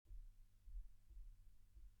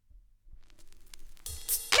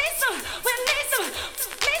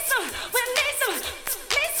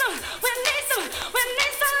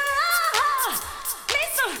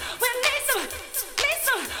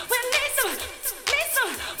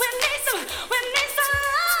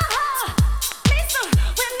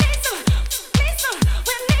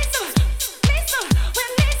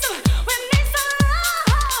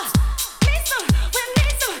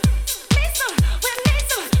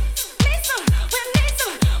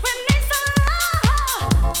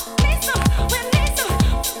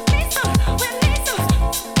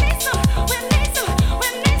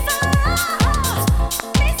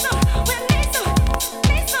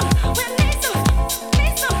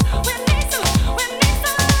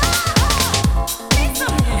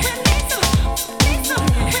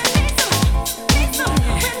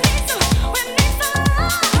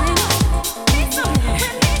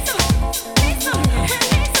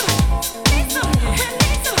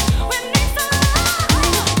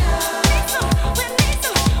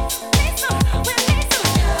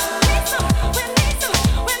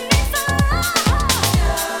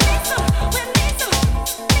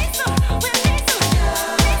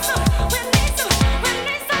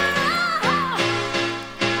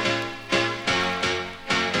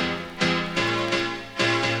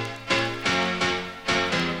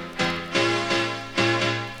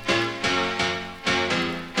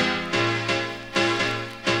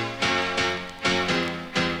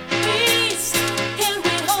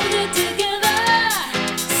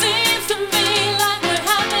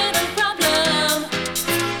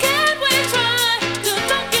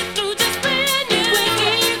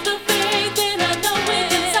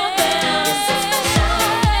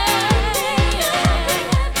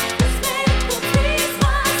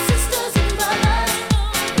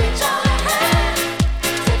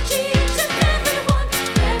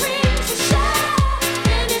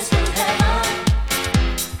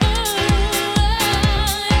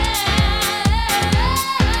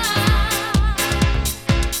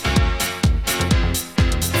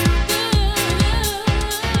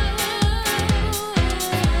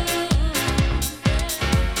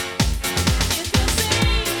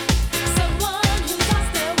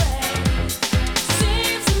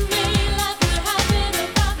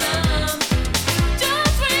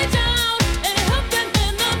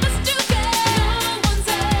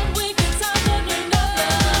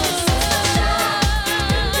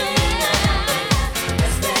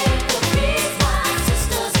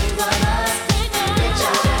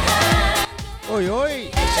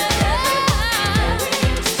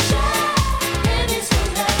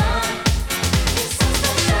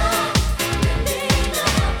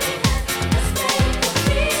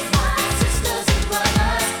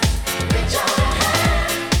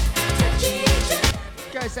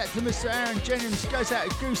out to Mr. Aaron Jennings. Goes out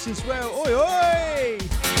to Goose as well. Oi, oi!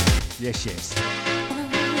 Yes, yes.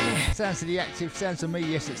 Sounds of the Active. Sounds of me.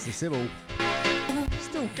 Yes, it's the Sible.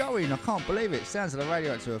 Still going. I can't believe it. Sounds of the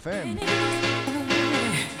RadioActive FM.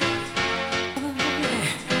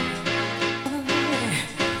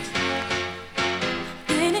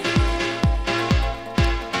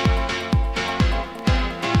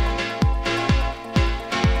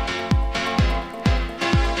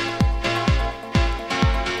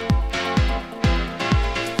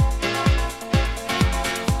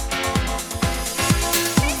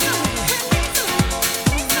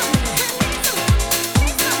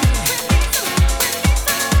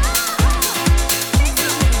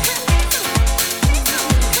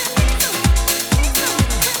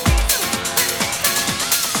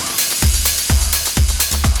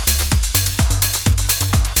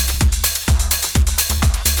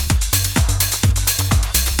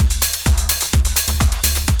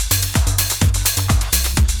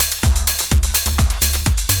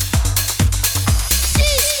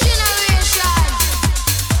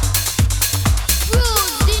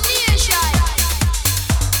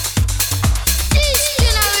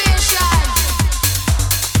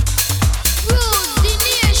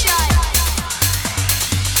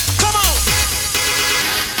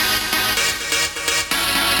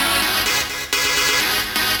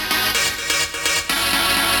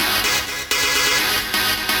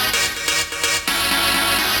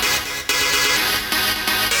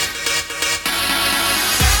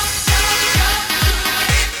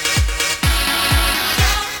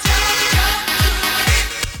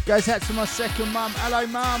 Goes out to my second mum. Hello,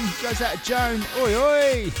 mum. Goes out to Joan. Oi,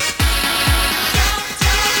 oi.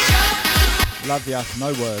 Love ya. No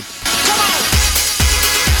words.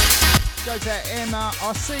 Goes out to Emma.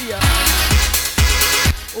 I see ya.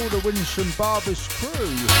 All the Winsham Barbers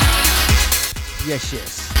crew. Yes,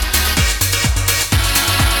 yes.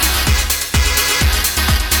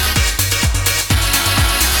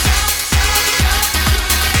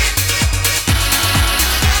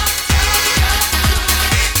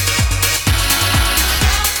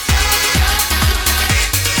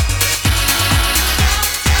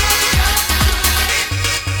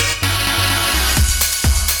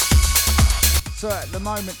 So at the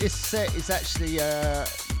moment this set is actually,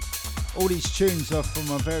 all these tunes are from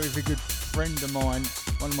a very, very good friend of mine,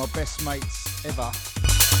 one of my best mates ever.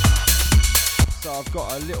 So I've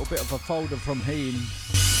got a little bit of a folder from him.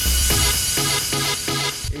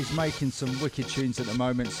 He's making some wicked tunes at the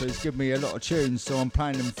moment, so he's given me a lot of tunes, so I'm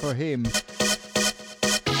playing them for him.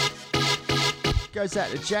 Goes out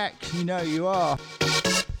to Jack, you know you are.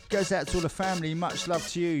 Goes out to all the family, much love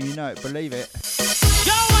to you, you know it, believe it.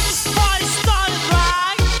 Yo, when this party started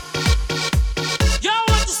right. Yo,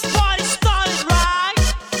 when this party started right.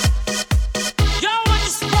 Yo, when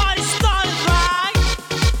this party started right.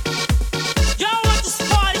 Yo, when this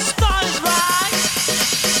party started right.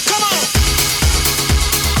 Come on.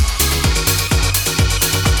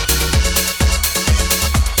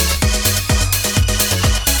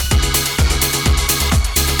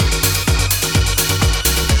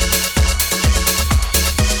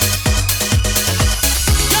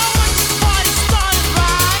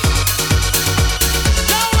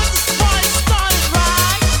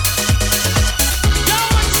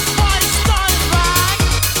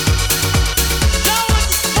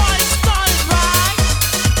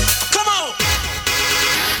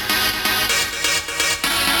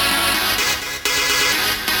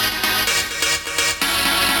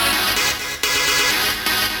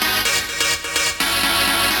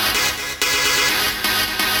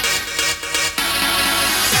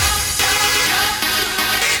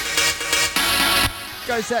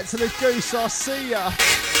 Goes out to the Goose, I see ya.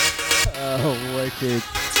 Oh, wicked.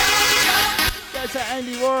 Goes out to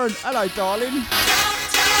Andy Warren. Hello, darling.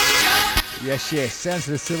 Yes, yes. Sounds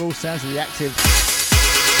of the Sible, sounds of the Active.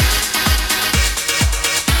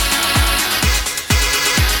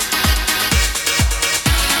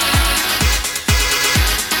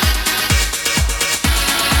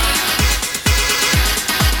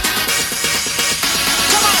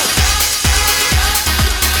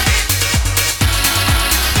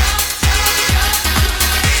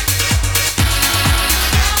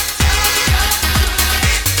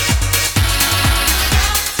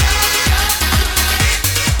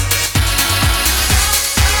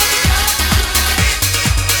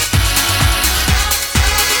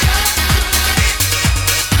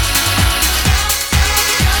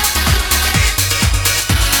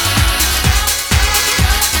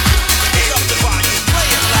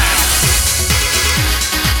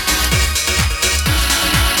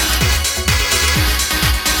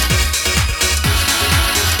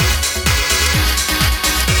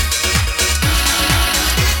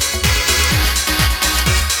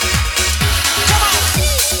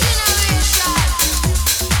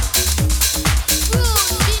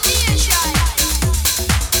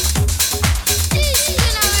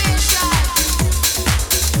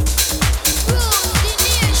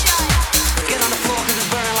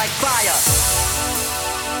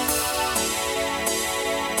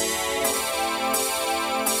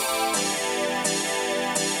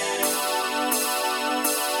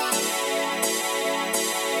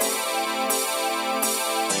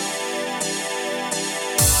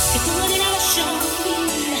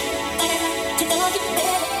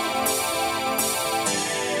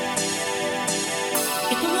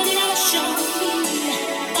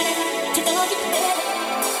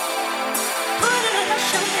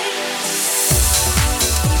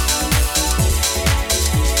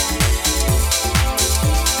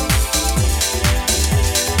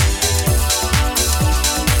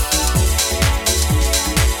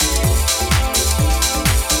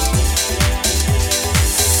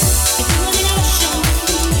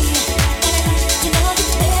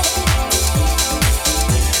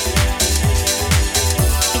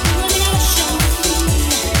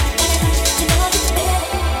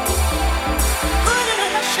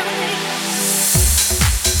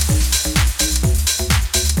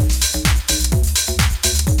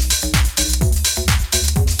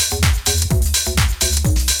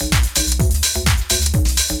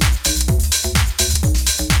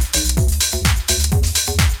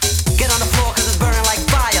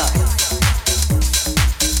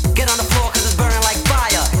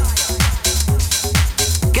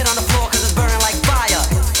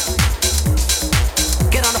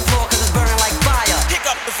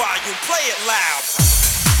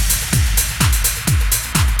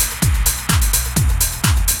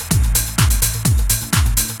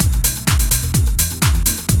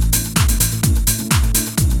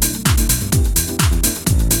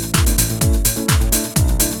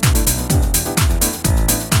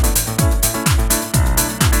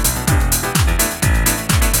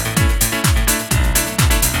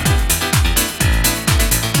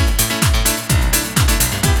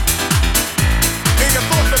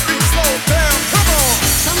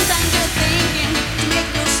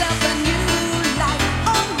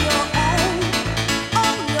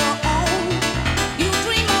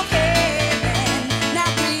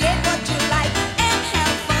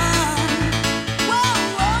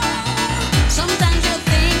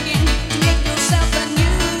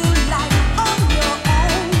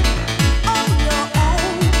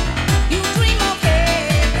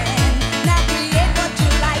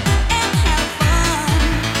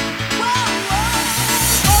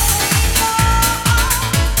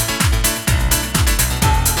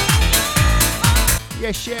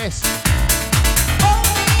 yes.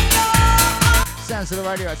 Sounds of the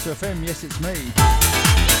RadioActive FM, yes, it's me.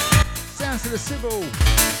 Sounds of the Sible.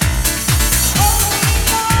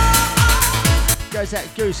 Goes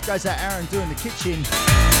out Goose, goes out Aaron doing the kitchen.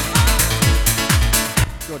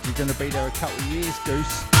 God, you're going to be there a couple of years,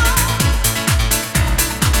 Goose.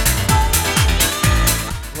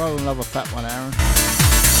 Roll another fat one, Aaron.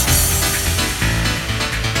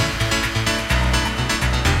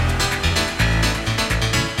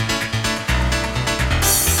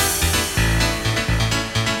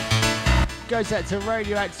 Goes out to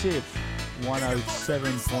RadioActive 107.8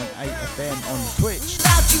 FM on Twitch.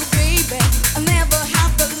 Without you, baby, I never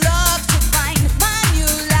have the luck to find my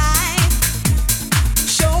new life.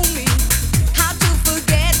 Show me how to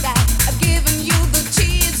forget that I've given you the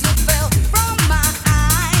tears that fell from my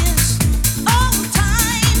eyes. All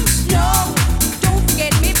times, no, don't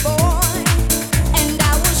forget me, boy, and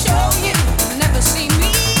I will show you. Never see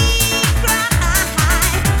me cry.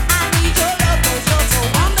 I need your love 'cause you're so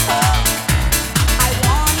wonderful. I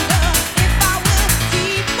wonder if I will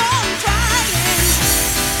keep on trying.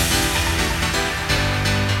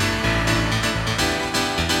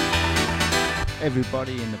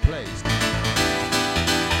 Everybody in the place.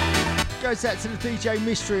 Goes out to the DJ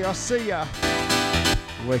Mystery, I see ya.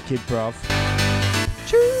 Wicked, bruv.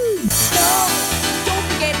 Choose. No, don't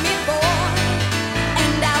forget me, boy,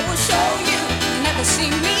 and I will show you. You never see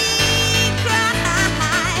me cry.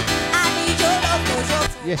 I need your love 'cause you're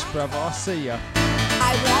so Yes, brother, I see ya.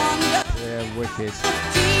 I wonder, Yeah, wicked.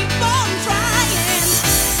 keep on trying.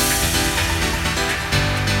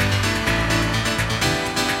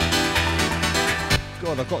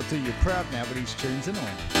 God, I've got to do you proud now with these tunes, ain't I?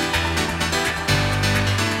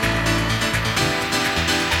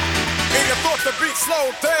 And you thought the beat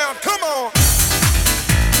slowed down, come on.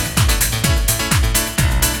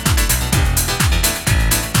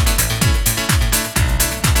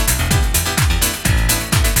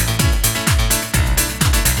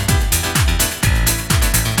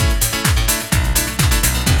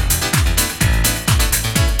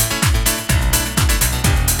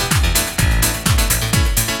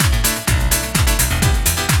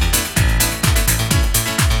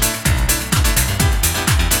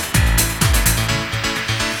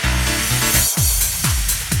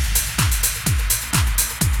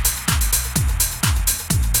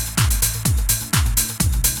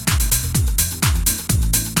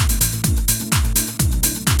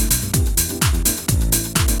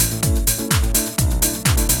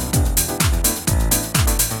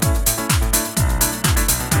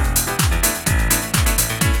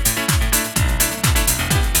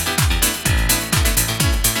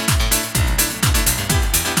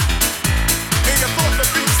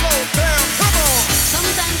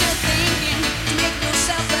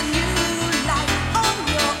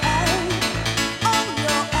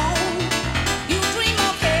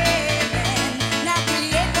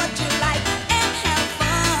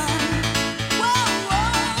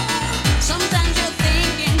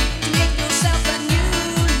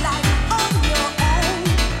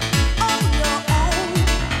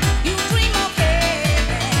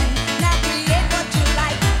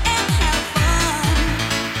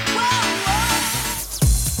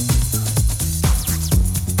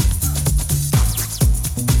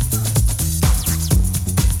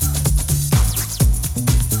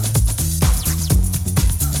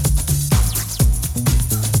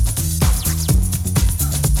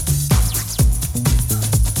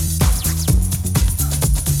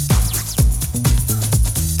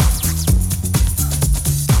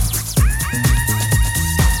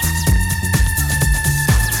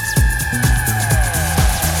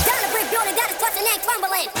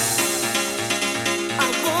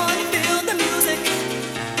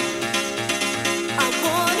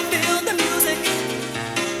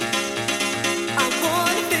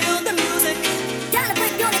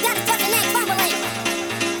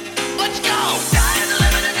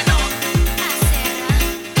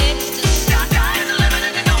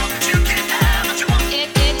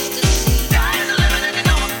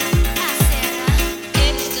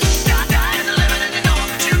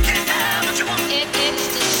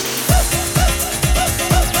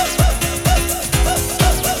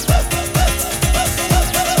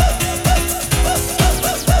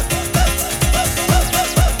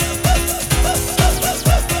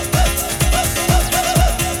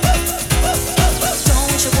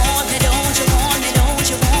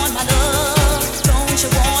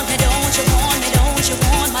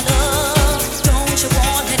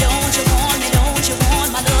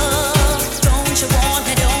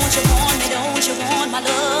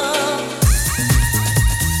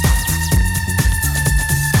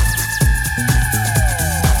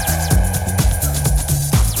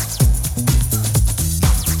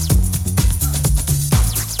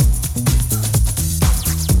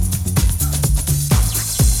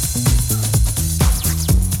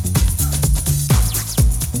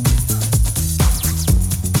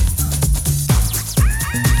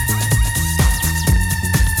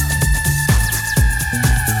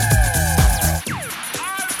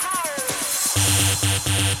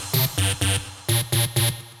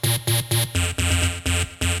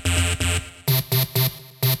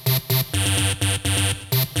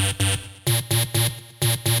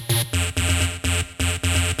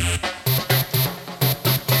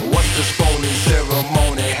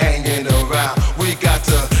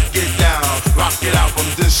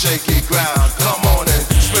 shaky ground. Come on and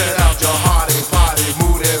spread out your hearty party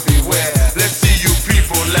mood everywhere. Let's see you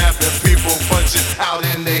people laughing, people punching out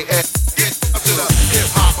in the air. Get up to the hip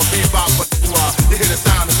hop or bebop, but you hear the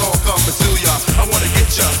sound, it's all coming to ya. I wanna get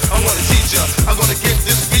ya, I wanna teach ya. I'm gonna get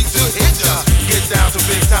this beat to hit ya. Get down to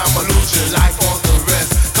big time illusion, like all the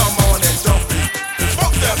rest. Come on and jump it,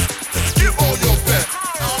 fuck that. Give all your best.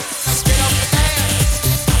 Let's get up and dance.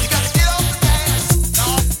 You got to get up and dance.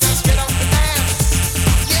 Let's get up and dance.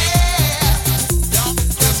 Yeah.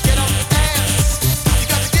 Let's get up and dance. You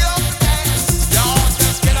got to get up and dance.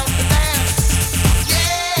 Let's get up and dance.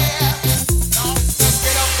 Yeah. Let's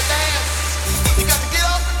get up and dance. You got to get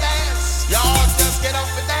up and dance. Y'all just get up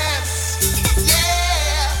and dance.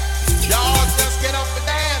 Yeah. Y'all just get up and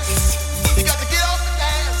dance. You got to get up and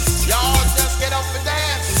dance. Y'all just get up and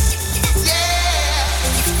dance.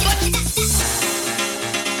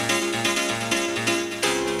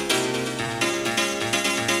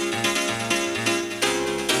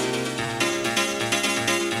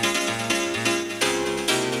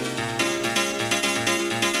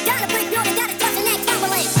 Gotta break noise, gotta start the next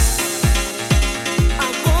bubbling. I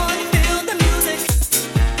wanna feel the music.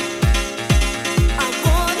 I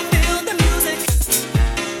wanna feel the music.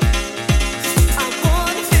 I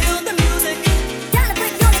wanna feel the music. Gotta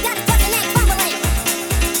break noise, gotta start the next bubbling.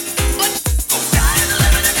 Tired of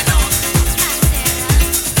living in the north.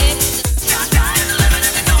 Tired of living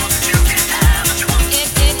in the north. You can't have what you want.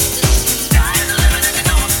 Tired of living in the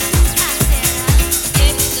north.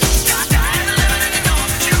 Tired of living in the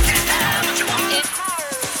north. You can't have what you want.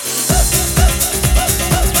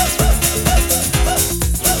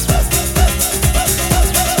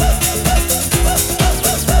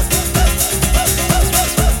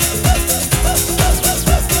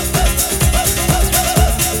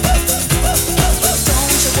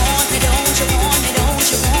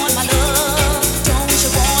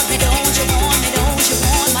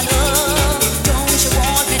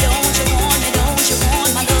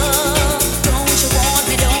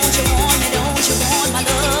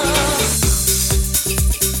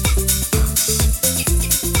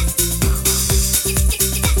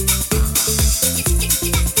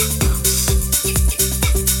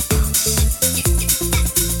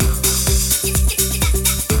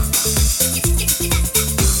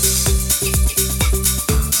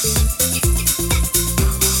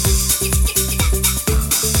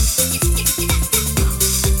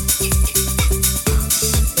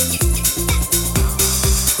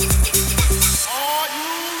 Are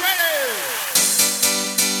you ready?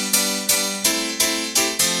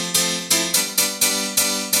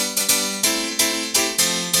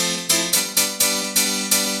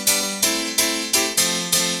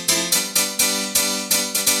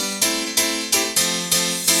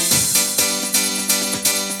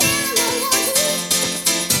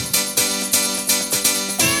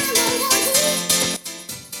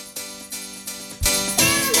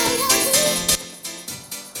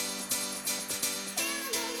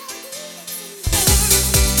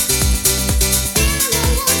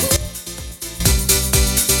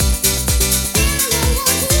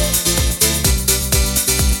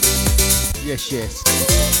 Yes, yes.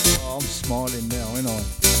 Oh, I'm smiling now, ain't I?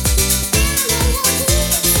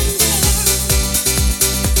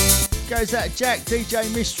 Goes out to Jack,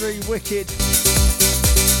 DJ Mystery, Wicked.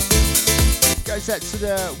 Goes out to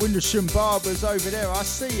the Windlesham Barbers over there, I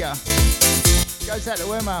see ya. Goes out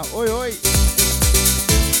to Emma, oi oi.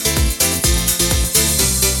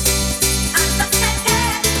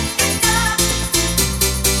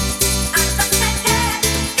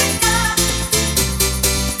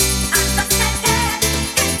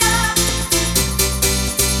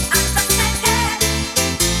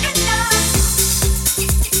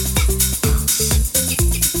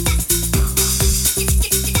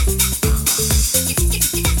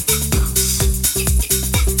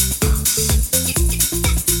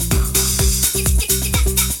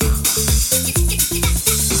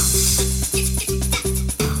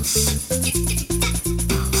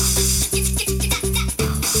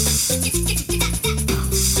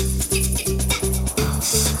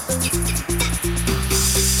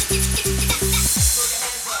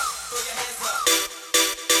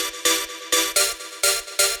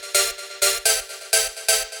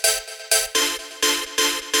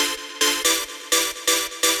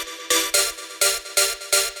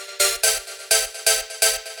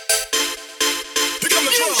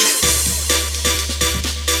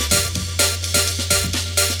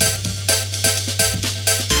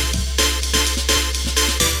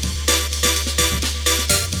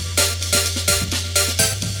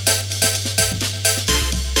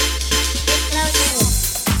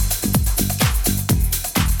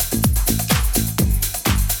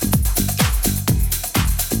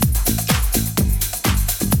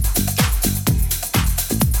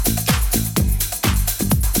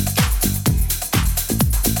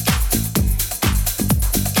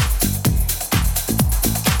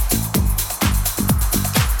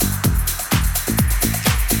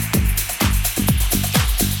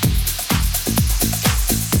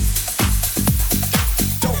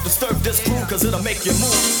 disturb this groove, cause it'll make you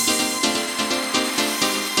move.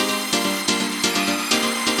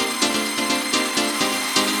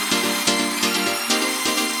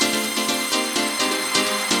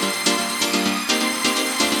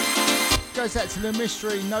 Goes out to the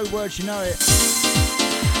mystery, no words, you know it.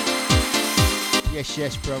 Yes,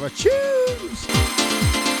 yes, brother, choose!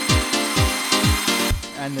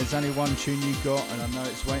 And there's only one tune you got, and I know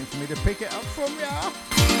it's waiting for me to pick it up from ya.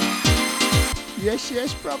 Yes,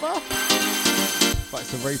 yes, brother. But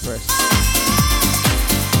it's a repress.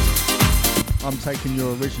 I'm taking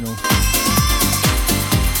your original.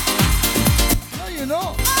 No, you're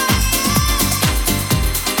not.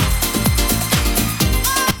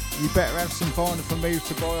 You better have some vinyl for me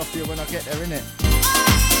to buy off you when I get there, innit?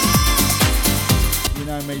 You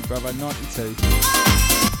know me, brother, 92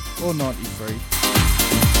 or 93.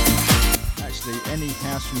 Actually, any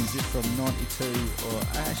house music from 92 or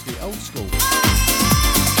actually old school.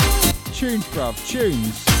 Tunes, bruv,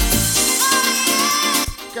 tunes.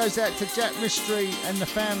 Goes out to Jack Mystery and the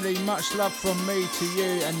family. Much love from me to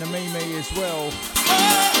you and the Mimi as well.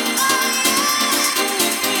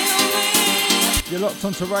 You're locked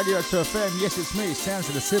onto RadioActive FM. Yes, it's me. It sounds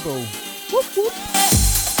of the Sible. Whoop, whoop.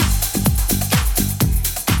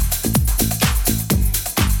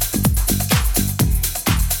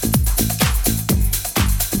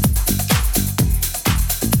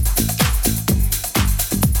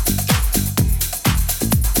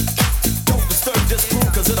 Don't disturb this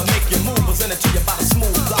groove, cause it'll make you move. Present it to you by the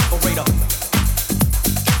smooth operator.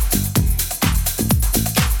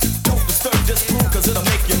 Don't disturb this groove, cause it'll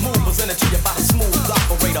make you move. Present it to you by the smooth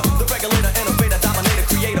operator. The regulator, innovator, dominator,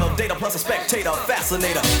 creator of data plus a spectator,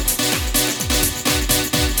 fascinator.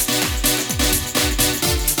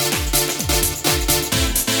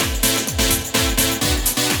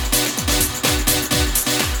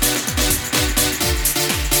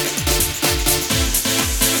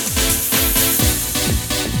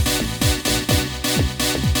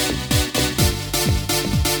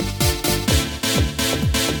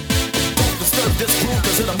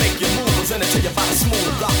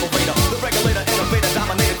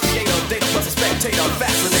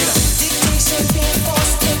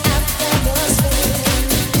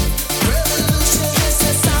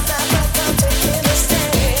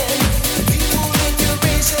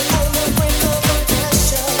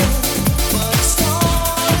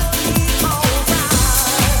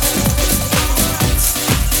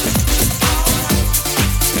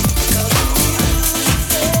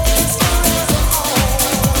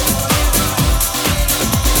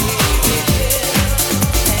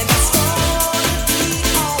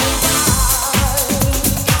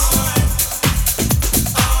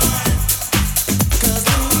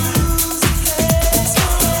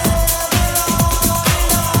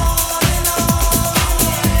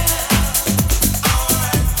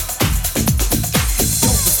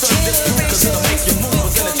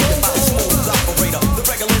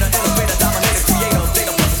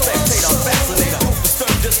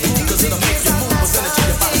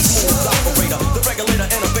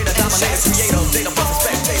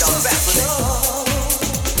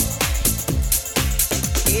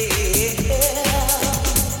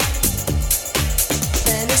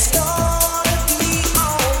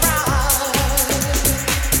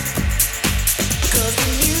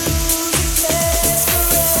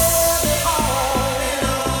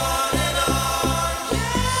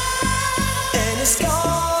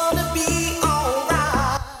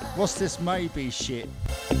 What's this maybe shit?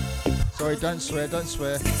 Sorry, don't swear, don't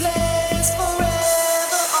swear.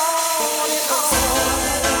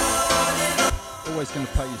 Always gonna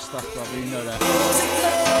play your stuff, brother, you know that.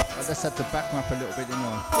 I just had to back them up a little bit, didn't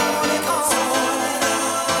I?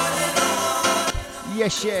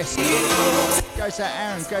 Yes, yes. Goes out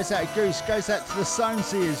Aaron, goes out Goose, goes out to the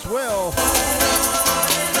Sonesy as well.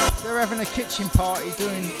 They're having a kitchen party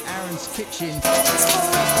doing Aaron's Kitchen.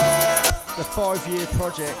 The 5-year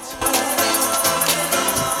project.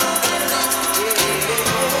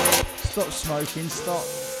 Stop smoking, stop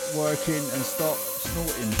working and stop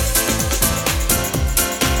snorting.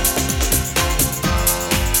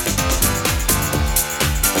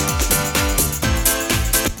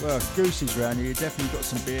 Well, Goose is round here, you definitely got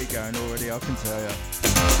some beer going already, I can tell you.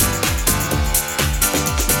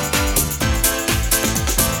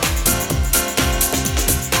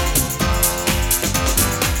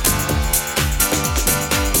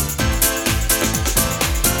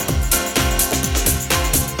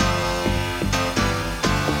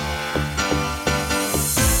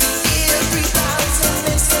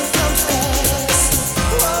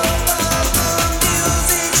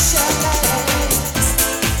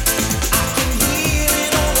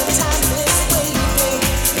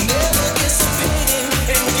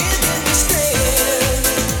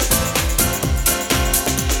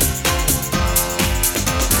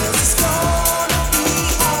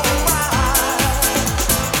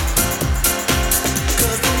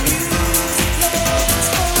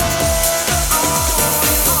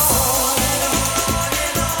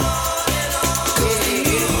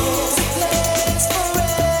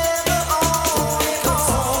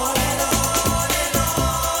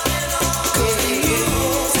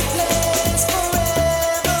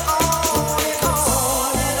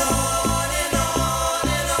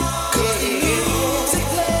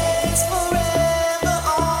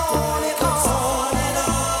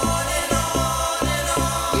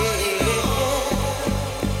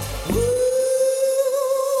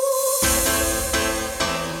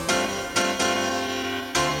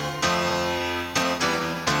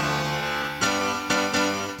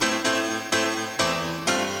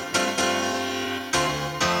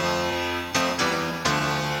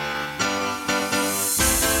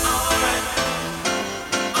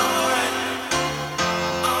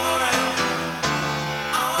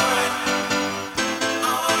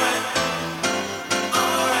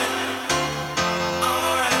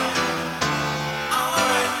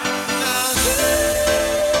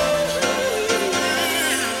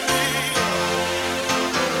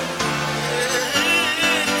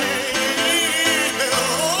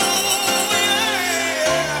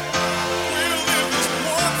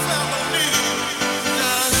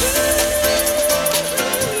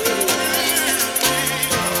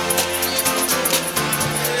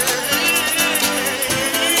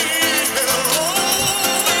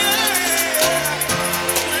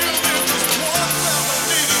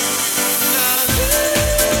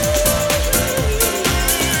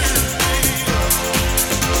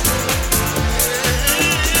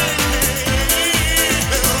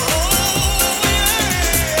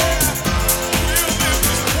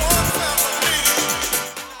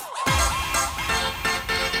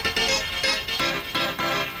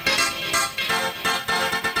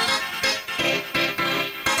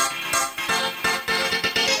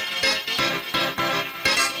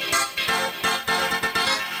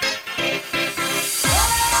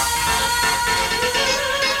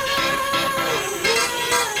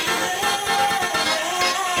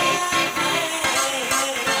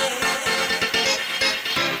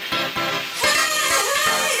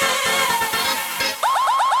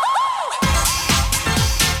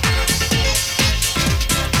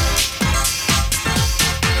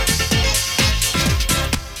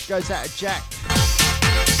 goes out to Jack.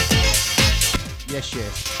 Yes,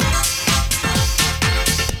 yes.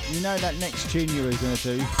 You know that next tune you were going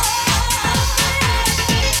to do? I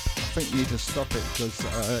think you need to stop it because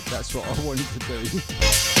that's what I wanted to do.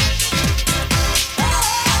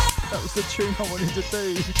 That was the tune I wanted to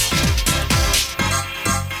do.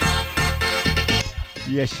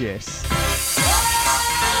 Yes, yes.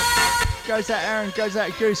 Goes out Aaron, goes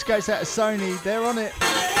out Goose, goes out Sony. They're on it.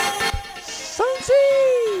 Sony!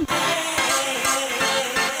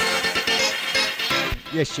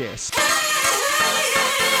 Yes, yes.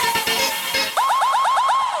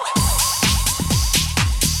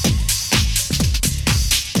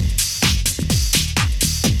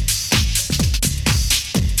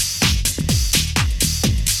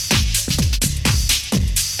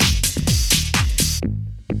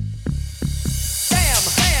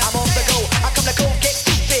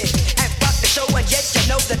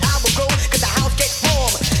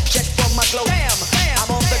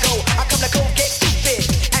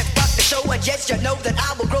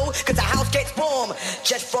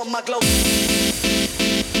 My glow.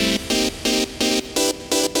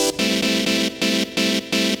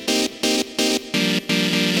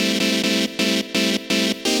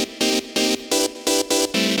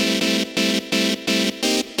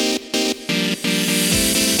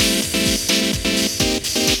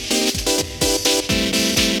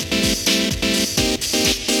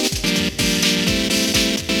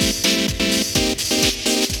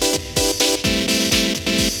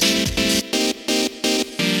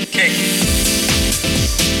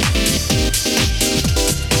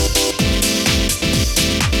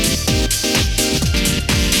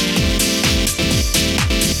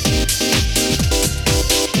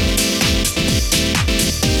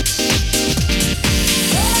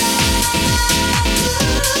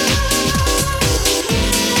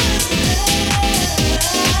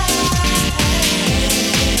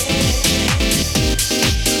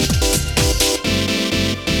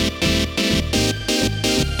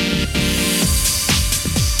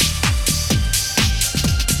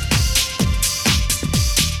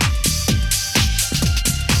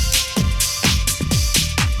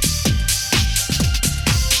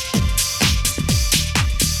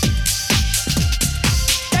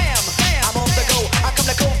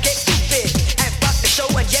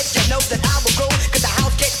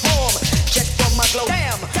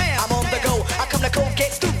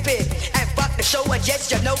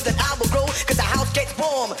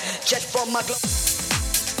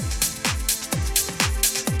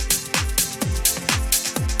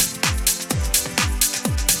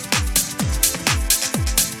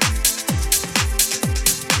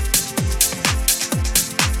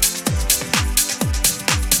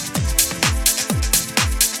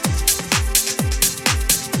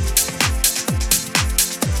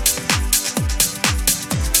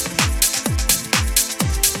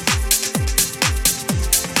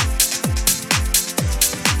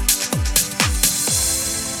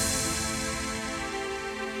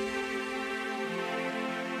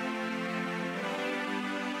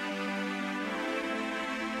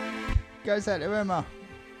 Goes out to Emma.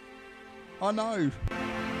 I know.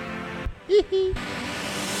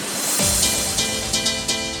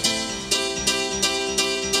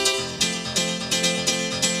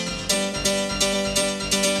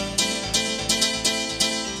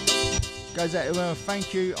 Goes out to Emma.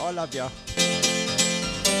 Thank you. I love ya.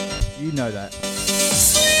 You know that.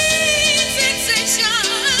 Sweet sensation,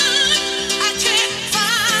 I can't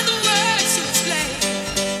find the words to explain.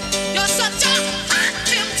 You're such a hot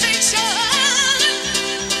temptation.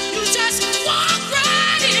 You just walk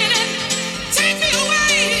right in and take me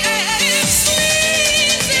away.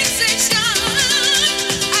 Sweet sensation,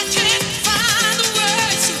 I can't find the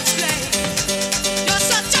words to explain. You're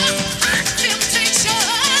such a hot temptation.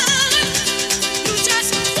 You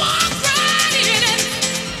just walk right in and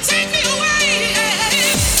take me away.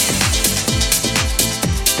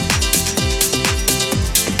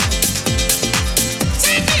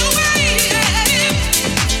 Take me away.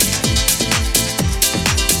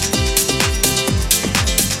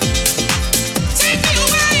 Take me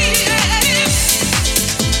away.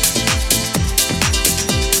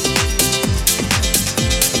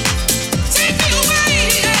 Take me away.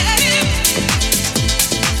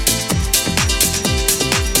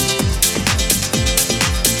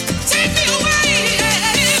 Take me away,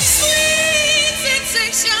 sweet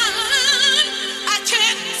sensation. I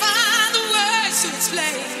can't find the words to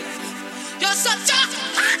explain. You're such a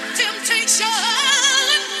hot temptation.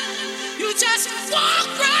 You just walk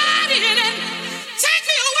right in and take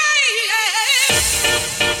me away.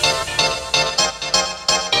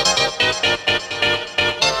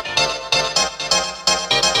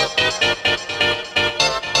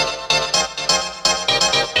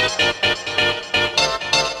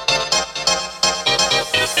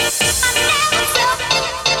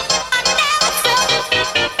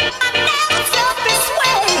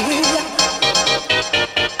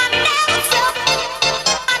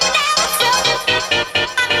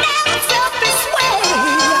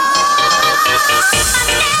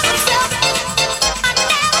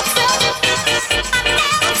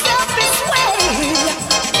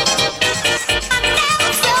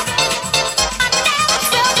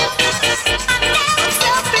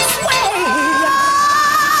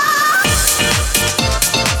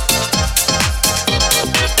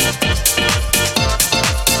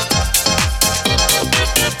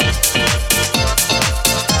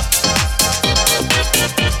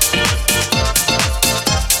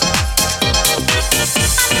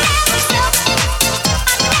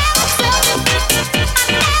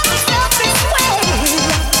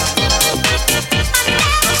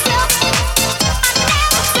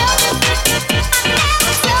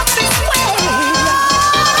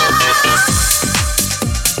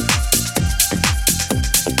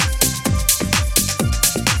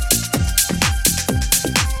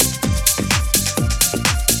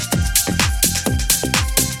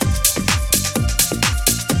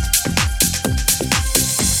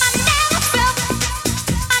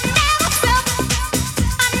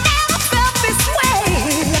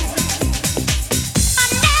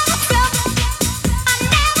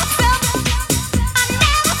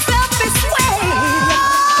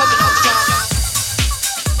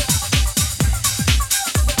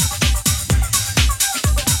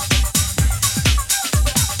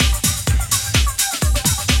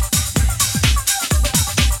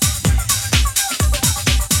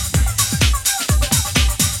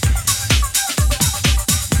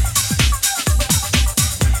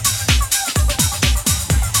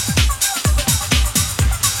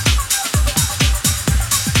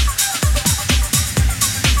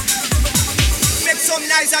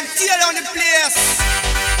 tear down the place.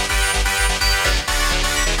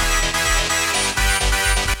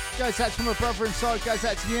 Goes out to my brother inside, goes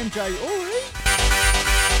out to the MJ.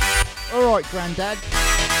 Alright, Grandad.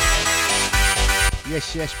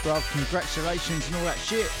 Yes, yes, bruv. Congratulations and all that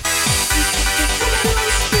shit.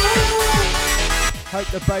 Hope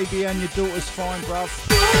the baby and your daughter's fine, bruv.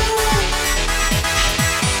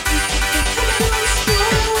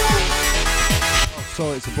 Oh,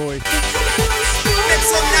 sorry, it's a boy. Make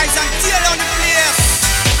some nice and tear down the place.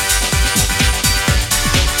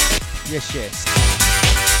 Yes, yes.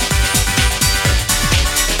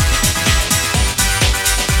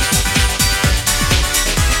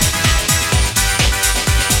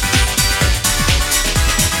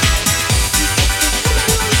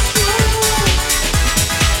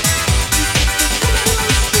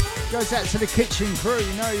 Goes out to the kitchen crew,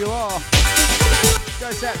 you know you are.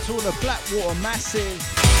 Goes out to all the Blackwater Massive.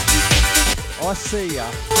 I see ya.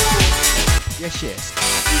 Yes, yes.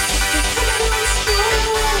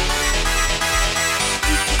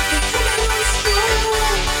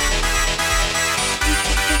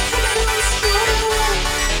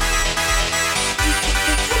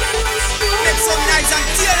 Make some nice and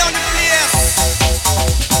tear down the place.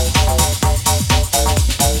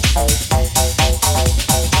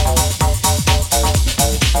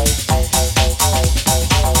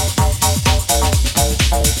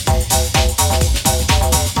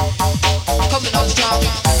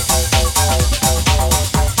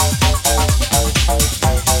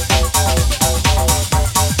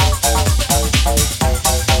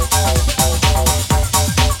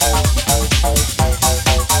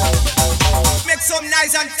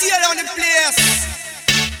 And tear down the place.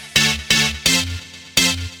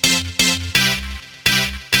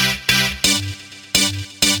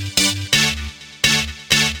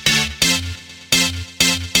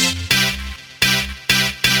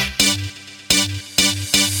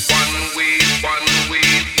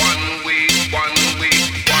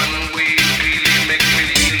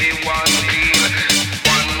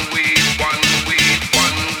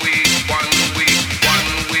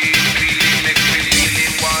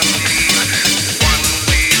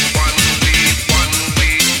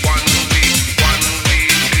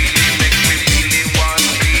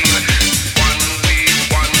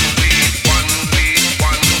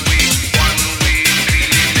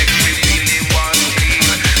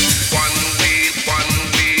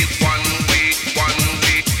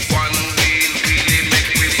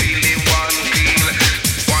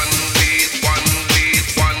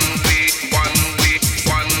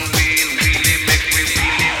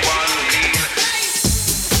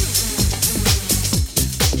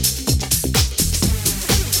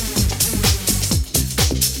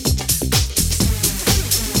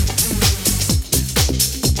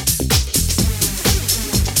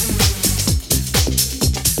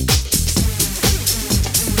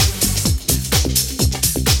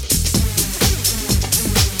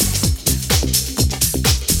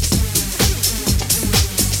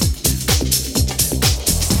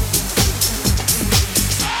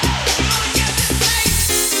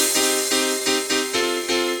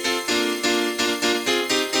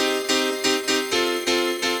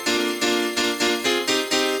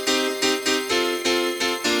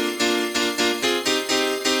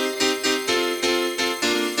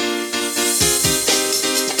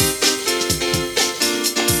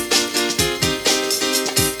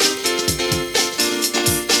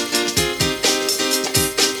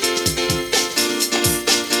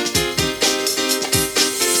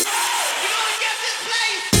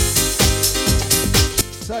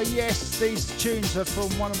 Tunes are from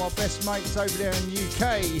one of my best mates over there in the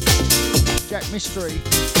UK, Jack Mystery.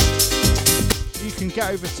 You can go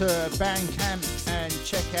over to Bandcamp and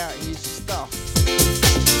check out his stuff.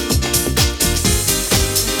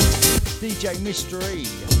 DJ Mystery.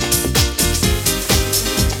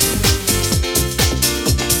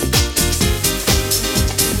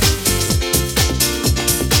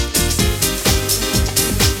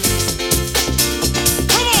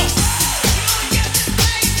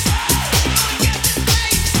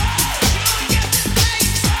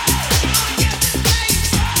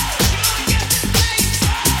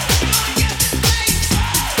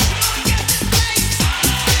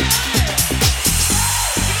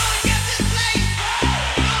 Get this place.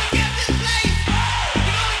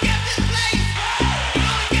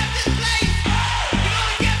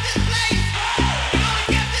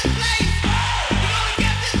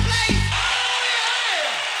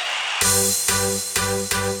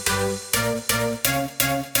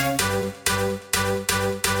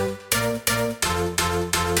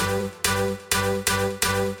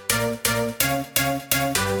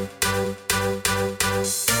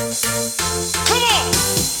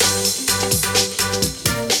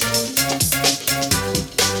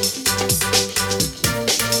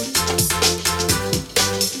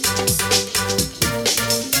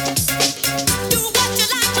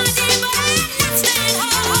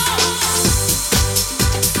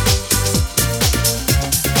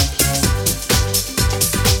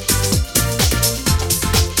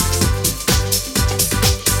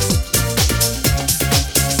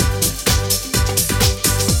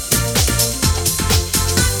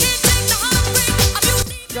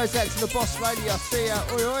 Boss Lady, I see ya.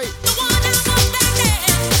 Oi, oi.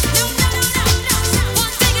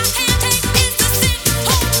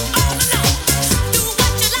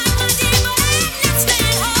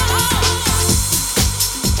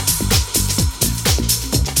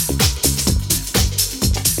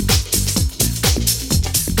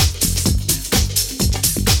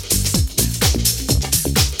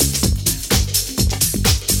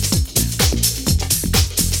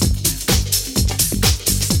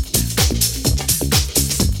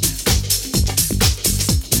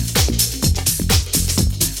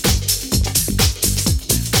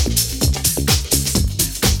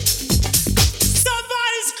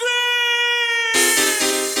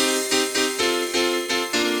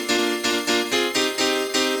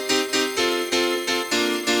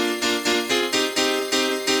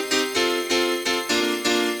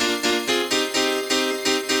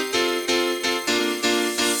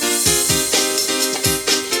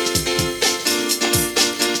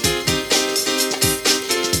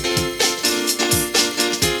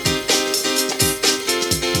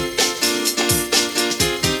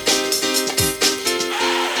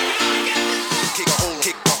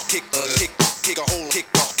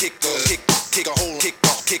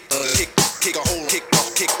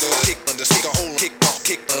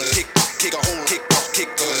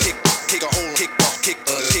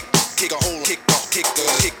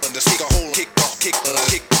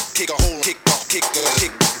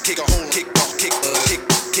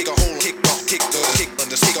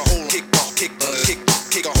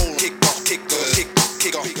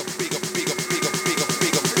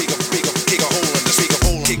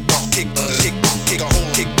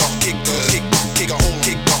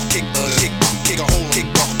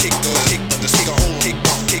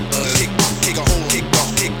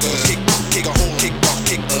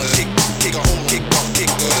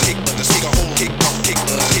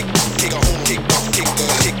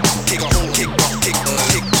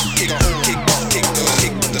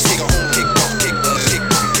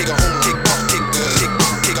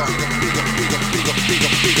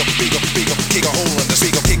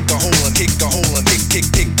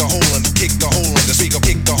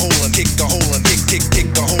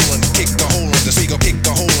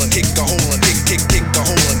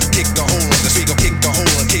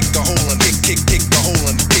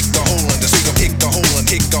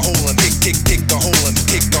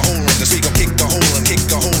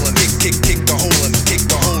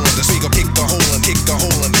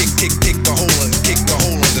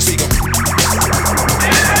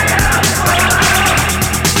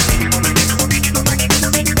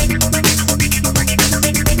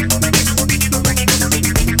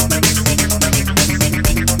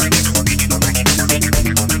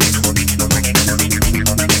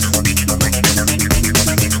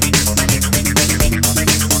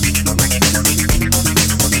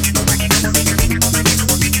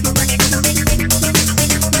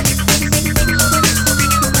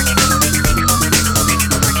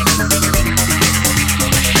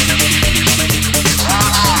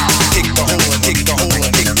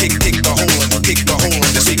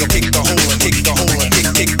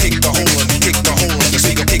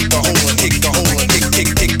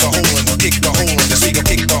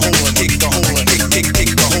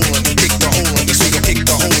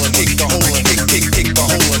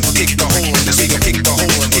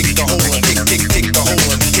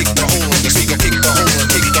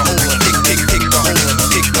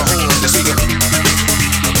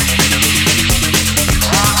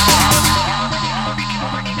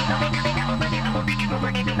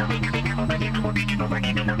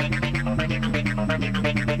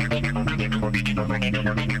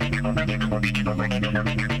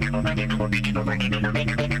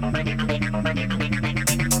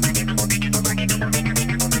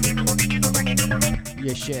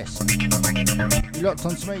 Yes, yes. You locked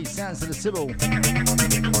on to me, sounds of the Sible.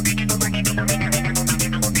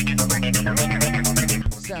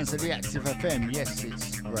 Sounds of the Active FM, yes,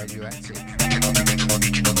 it's RadioActive.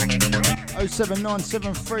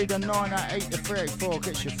 07973 to 988 to 384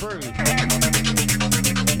 gets you through.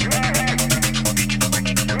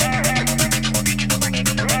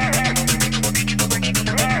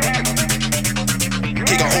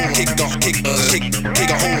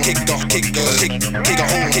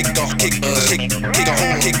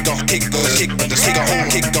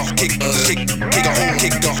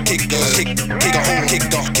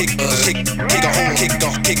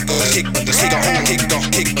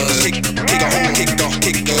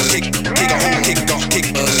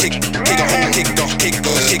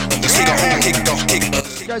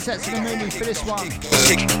 Goes out to the movie for this one.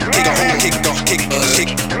 Kick a home, kick off, kick a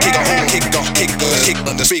home, kick off, kick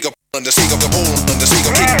the speaker.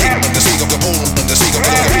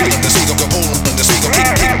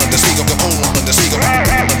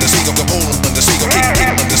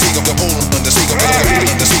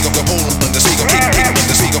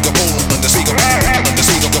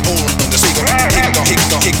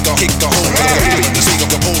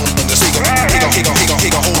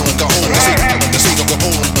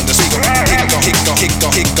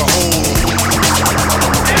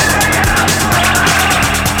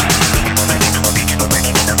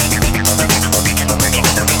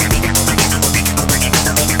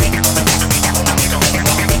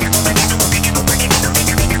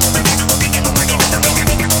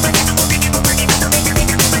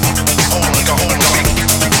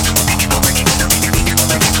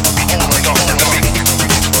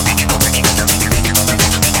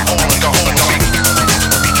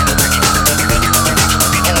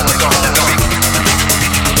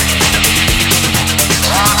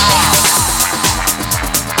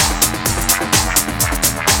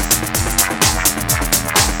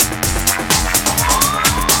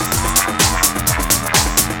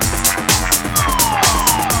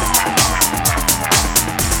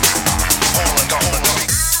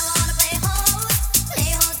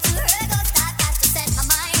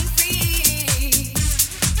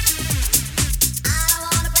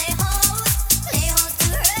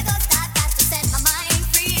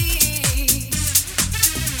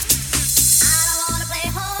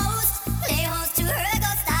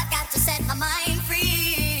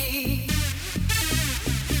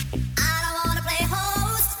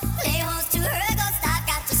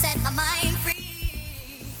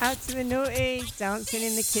 Dancing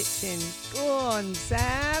in the kitchen. Go on,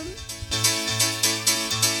 Sam.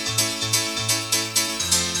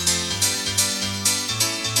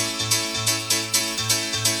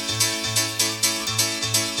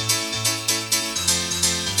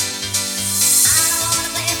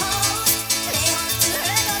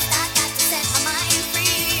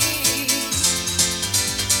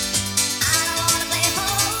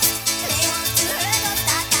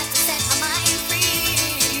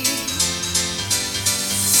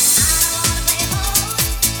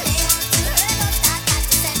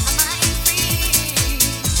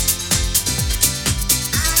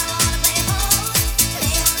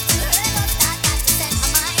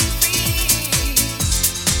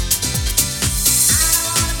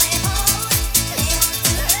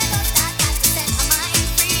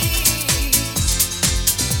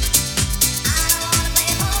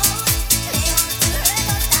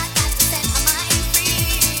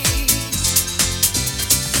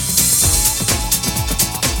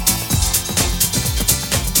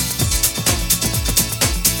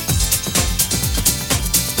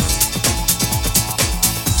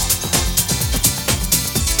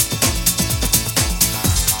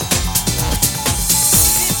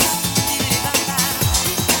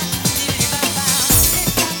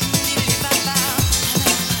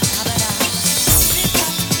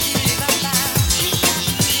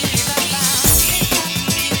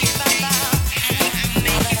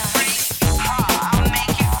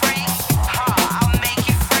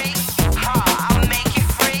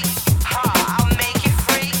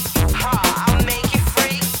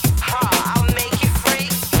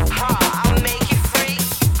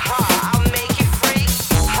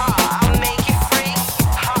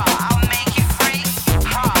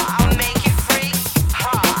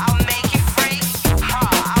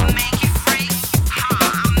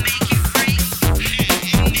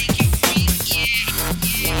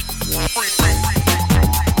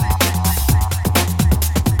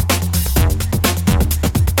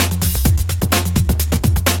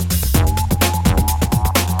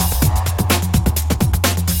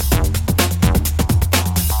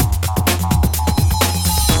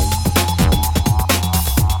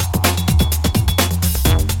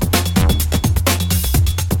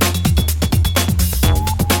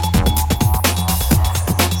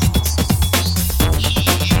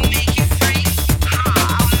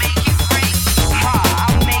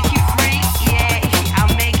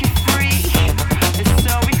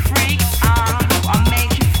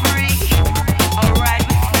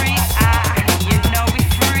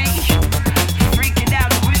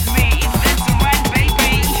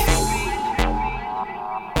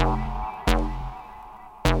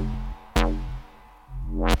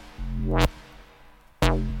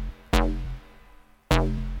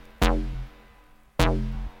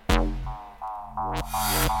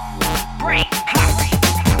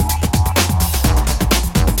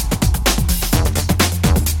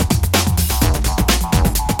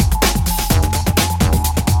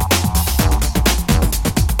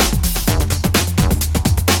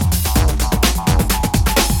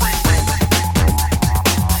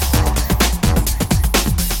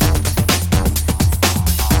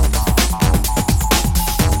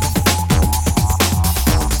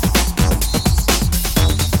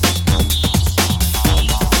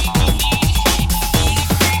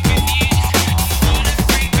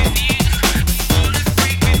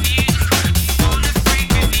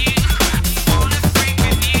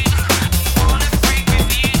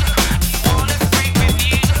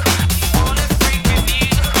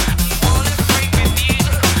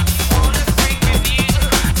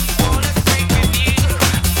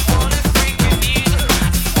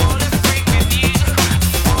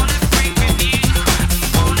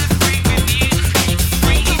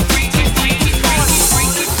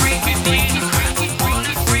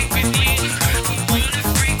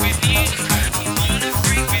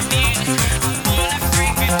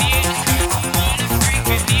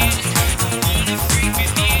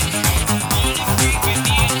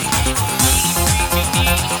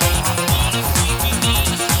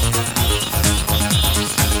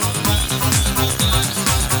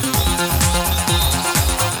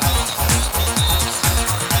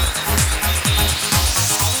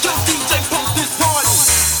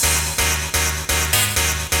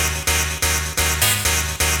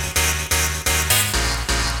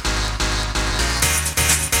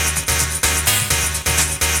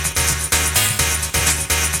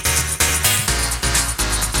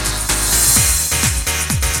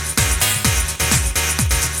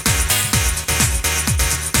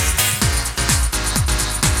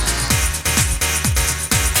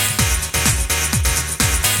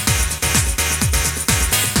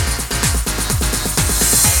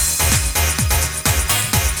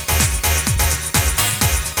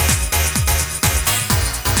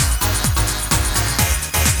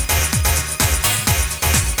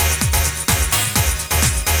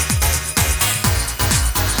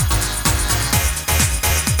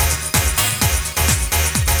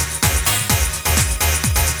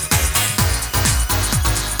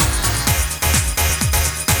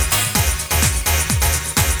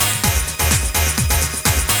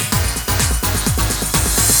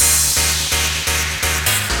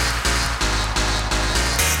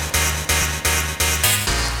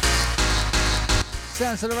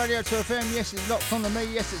 Sounds of the RadioActive FM. Yes, it's locked on to me.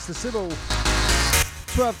 Yes, it's the Sible.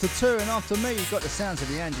 12 to 2, and after me, you've got the sounds of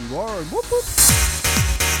the Andy Warren. Whoop whoop.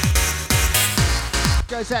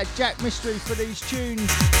 Goes out Jack Mystery for these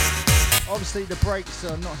tunes. Obviously, the breaks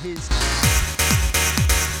are not his.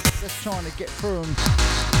 Just trying to get through them.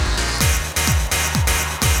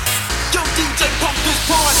 Yo, DJ, pump this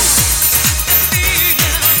party.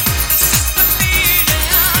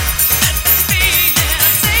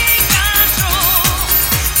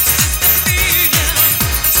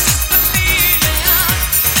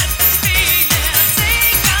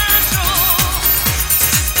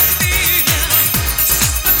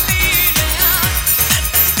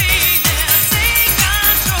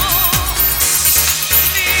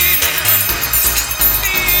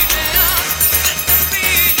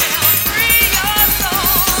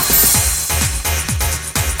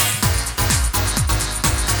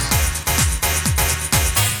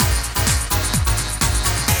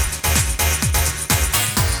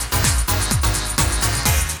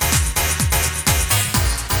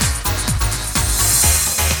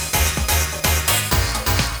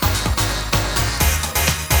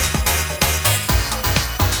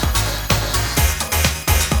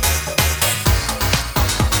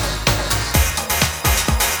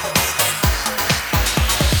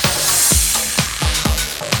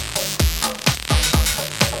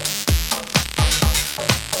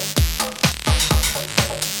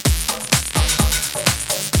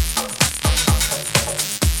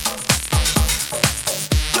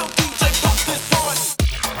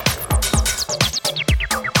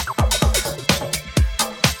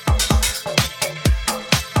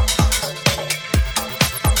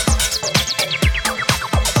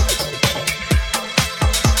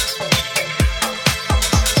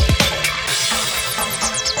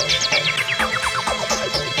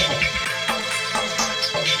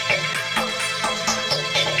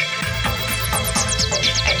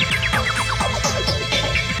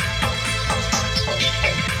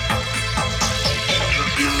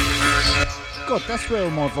 God, that's where all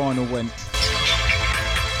my vinyl went.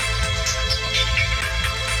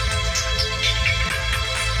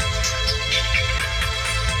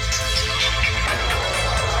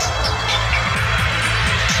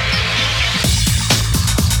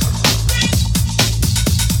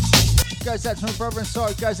 Goes out to my brother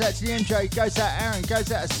inside, goes out to the MJ, goes out Aaron, goes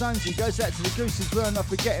out to Sonji, goes out to the Goose as well, not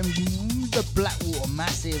forgetting the Blackwater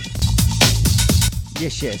Massive.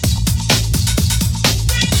 Yes, yes.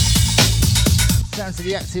 Sounds of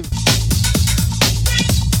the active.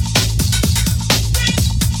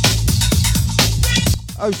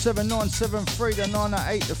 Oh 7973 to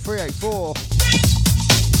 908 to 384.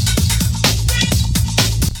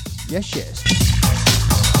 Yes, yes.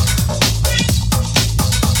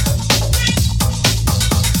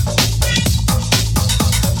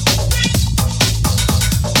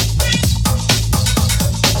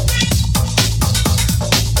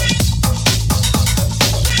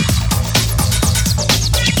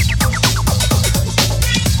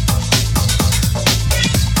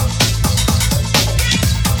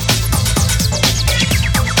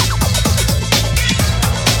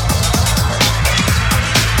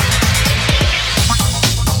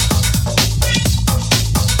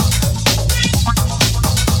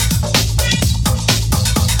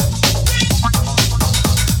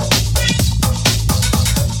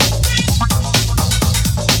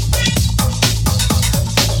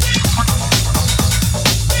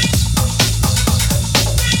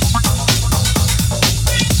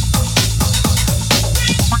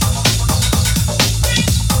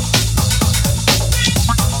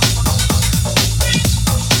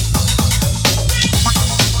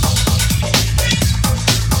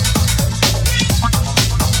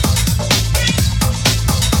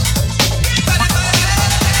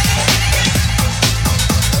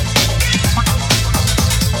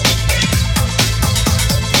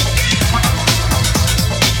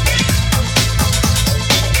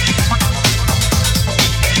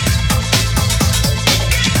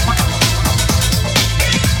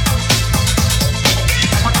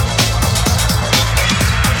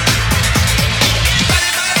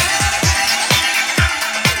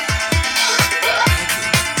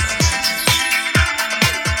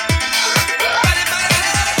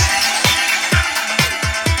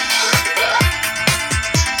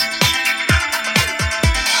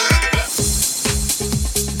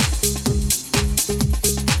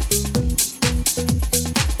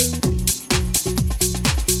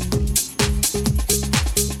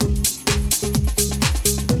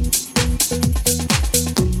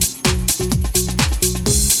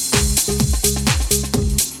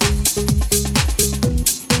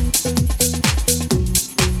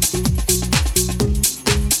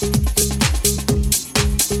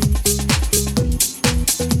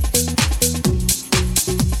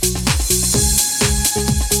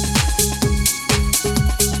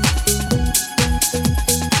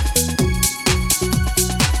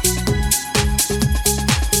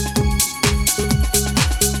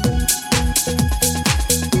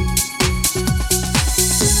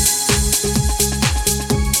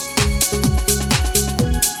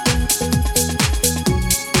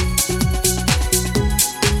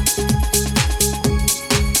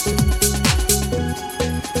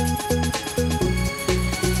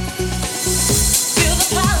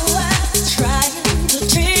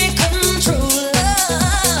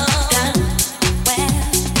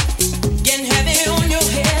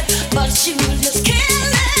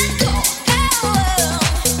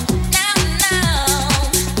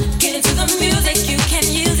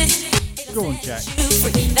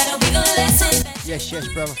 Yes,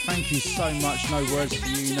 brother. Thank you so much. No words for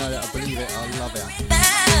you. You know that I believe it. I love it.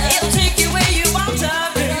 It'll take you where you want to.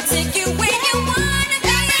 It'll take you where you want to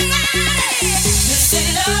be.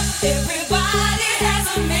 Listen up, everybody has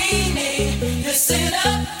a meaning. Listen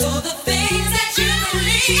up for the things that you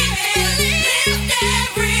believe in. Lift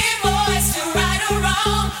every voice to right or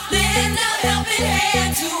wrong. Lend a helping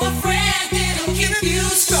hand to a friend. It'll keep you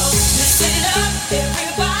strong. Listen up,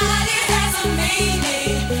 everybody has a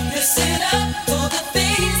meaning. Listen up for the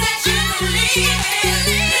things that you believe in.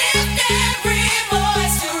 Lift every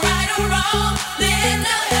voice to right or wrong. Lend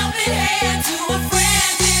a helping hand to a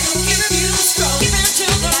friend. It'll keep you strong. Give into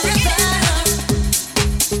the rhythm.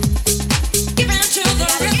 Give into the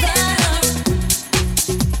rhythm.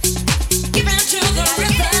 Give into the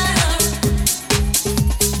rhythm.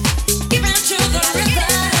 Give into the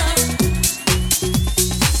rhythm.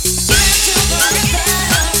 Give into the rhythm.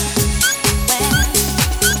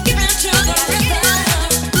 Give into the rhythm.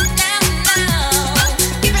 Now.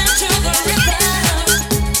 Give into the rhythm.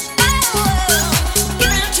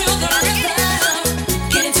 Give into the rhythm.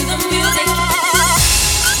 Get into the music.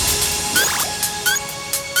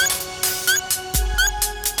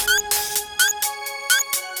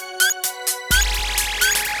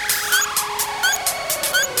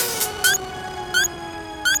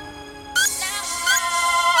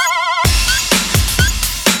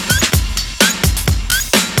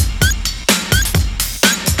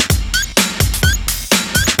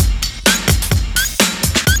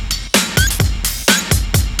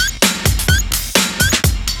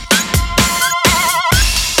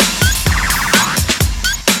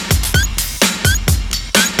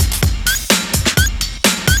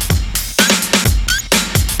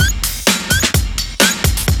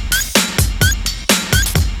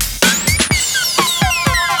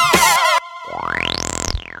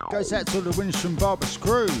 Goes out to the Winston Barber's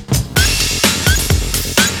crew.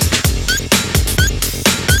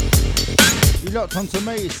 You locked onto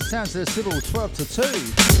me, it's the sounds of the Sible, 12 to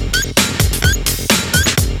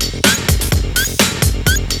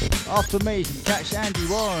 2. After me, you can catch Andy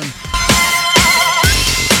Warren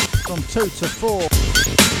from 2 to 4,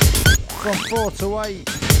 from 4 to 8.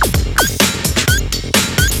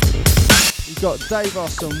 You got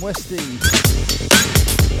Davos and Westy.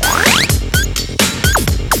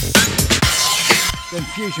 Then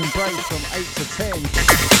Fusion Break from 8 to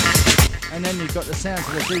 10. And then you've got the sounds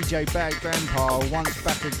of the DJ Bag Grandpa once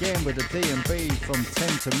back again with the D&B from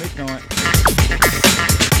 10 to midnight.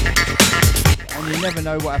 And you never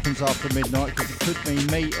know what happens after midnight because it could mean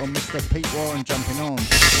me or Mr. Pete Warren jumping on.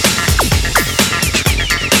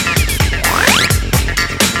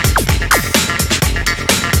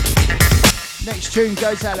 Next tune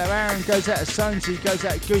goes out of Aaron, goes out of Sonesy, goes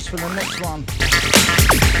out of Goose for the next one.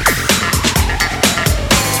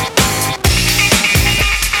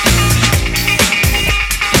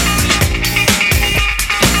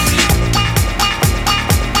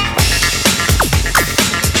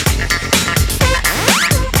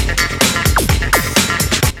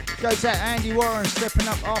 Goes out Andy Warren stepping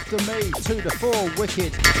up after me, 2 to 4,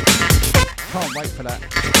 wicked. Can't wait for that.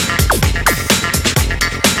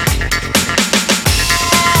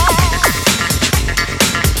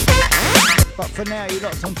 But for now, you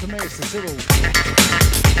locked onto me, it's the Sible.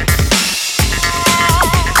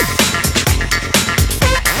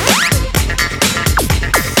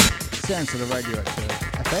 Sounds of the RadioActive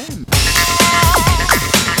FM.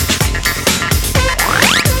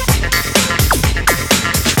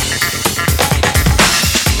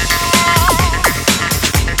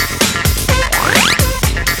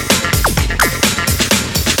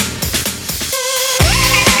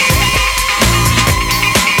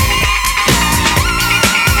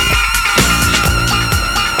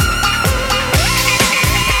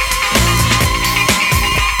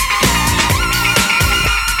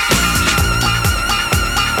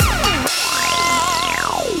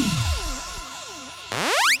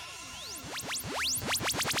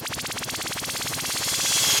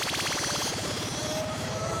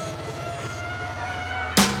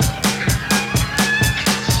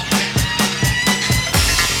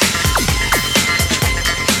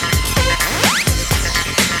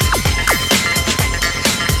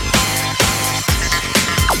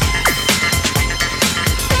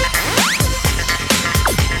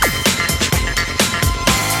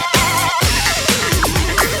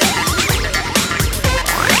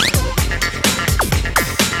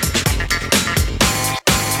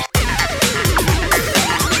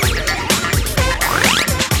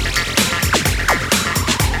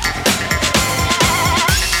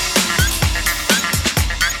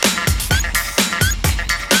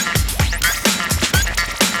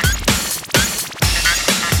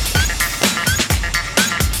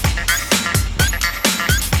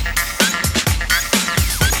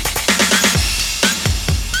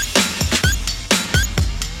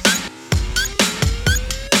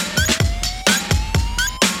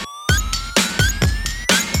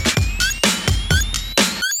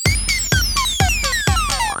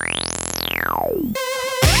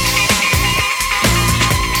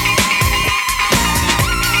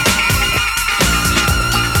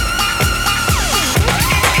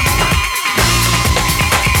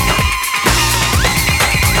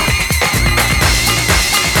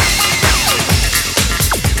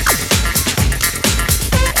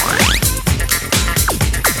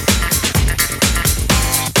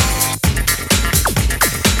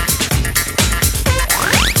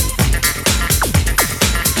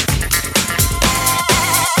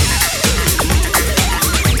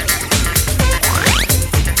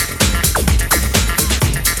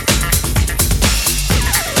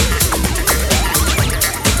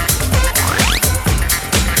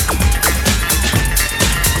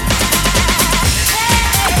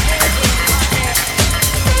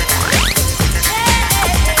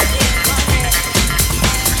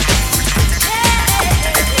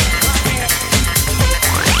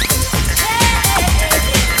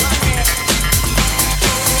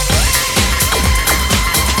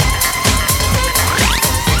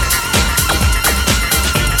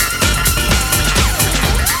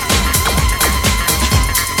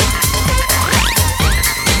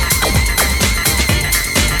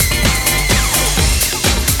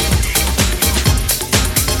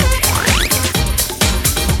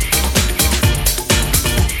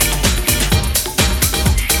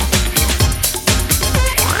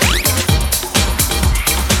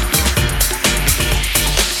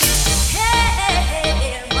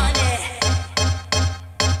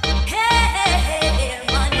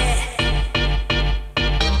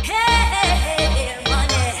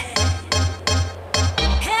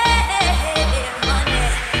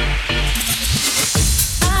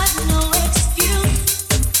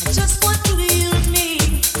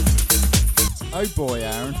 boy,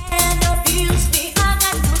 Aaron. And abuse me, I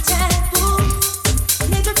got no tattoo.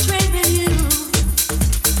 Nigga trading you.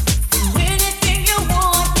 Anything you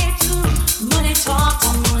want me to. Money talks,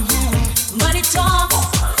 money talks.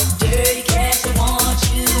 Dirty cash, I want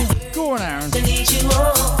you. Go on, Aaron. I need you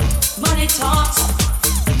all. Money talks.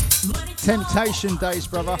 Temptation days,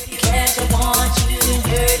 brother. Dirty cash, I want you.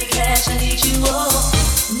 Dirty cash, I need you all.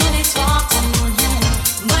 Money talks,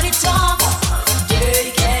 money talks.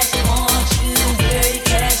 Dirty cash, I want you. Dirty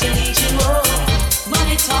cash, I need you all.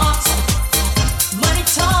 Money talks, money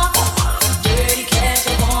talks. Dirty cash,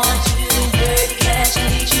 I want you. Dirty cash, I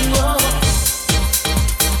need you all.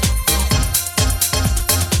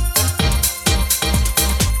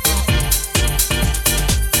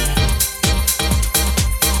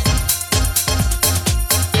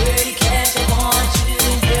 Dirty cash, I want you.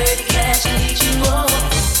 Dirty cash, I need you all.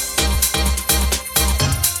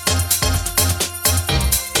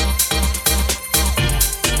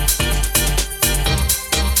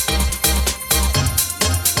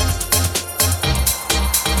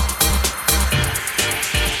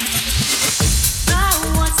 I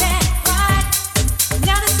once had pride,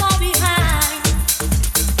 now it's all behind.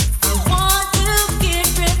 I want to get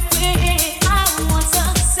rid of it. I want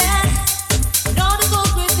success, know the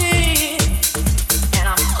goes with it, and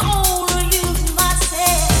I'm gonna use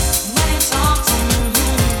myself. Money talks,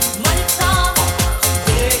 money talks.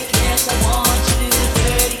 Dirty cash, I want you.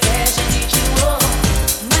 Dirty cash, I need you all.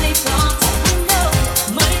 Money talks, no.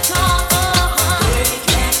 Money talks, dirty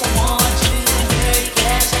cash, I want you. Dirty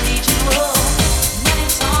cash, I need you all. Money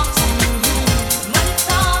talks, money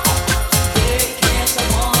talks. Dirty cash, I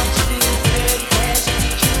want you. Dirty cash, I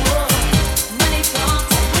need you all. Money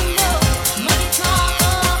talks, no. Money talks,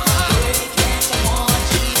 dirty cash, I want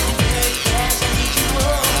you. Dirty cash, I need you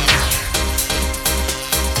all.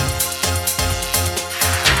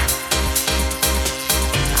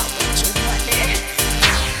 I want your money.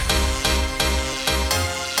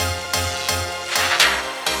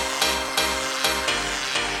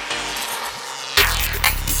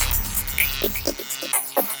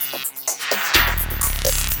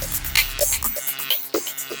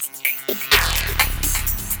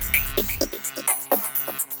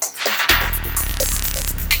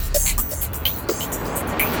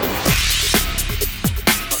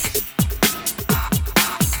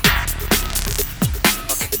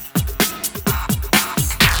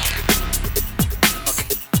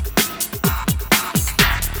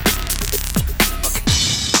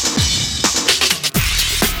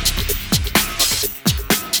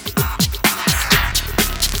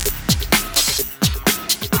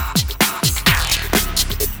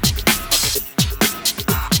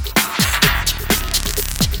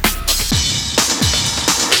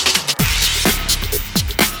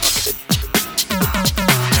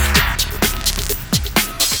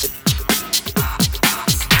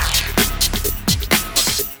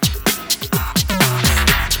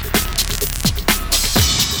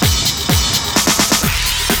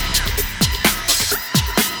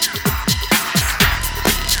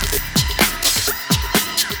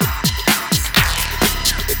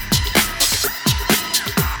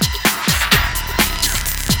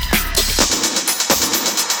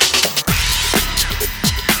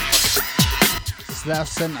 Slough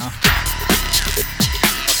Centre.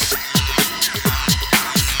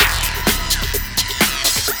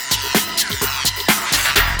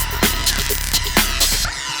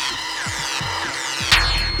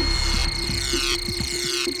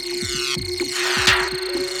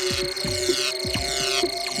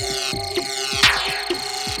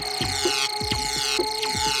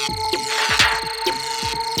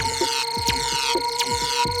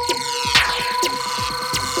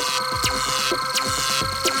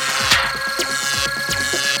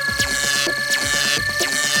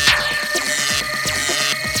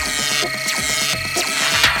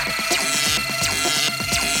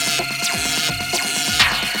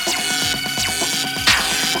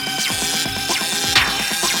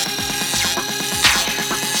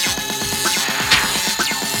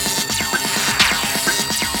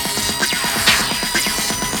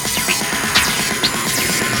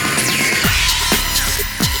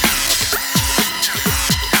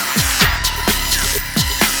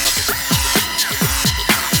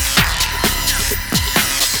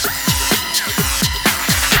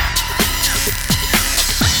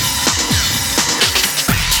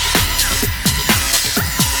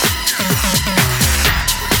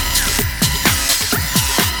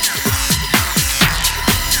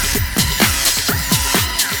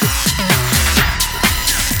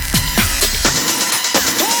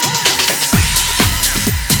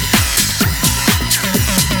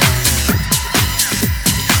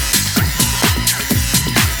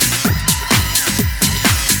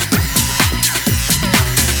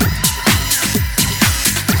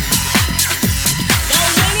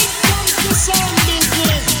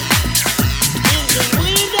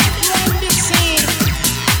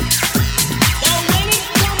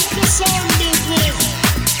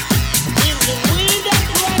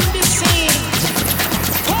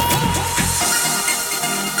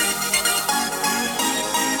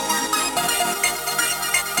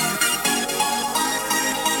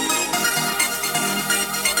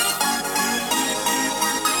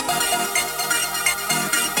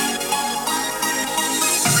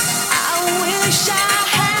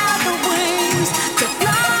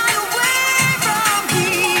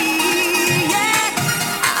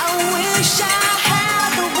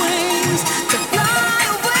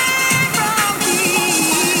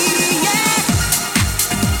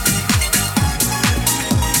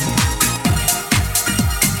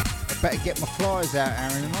 get my flyers out,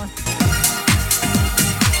 Aaron, am I?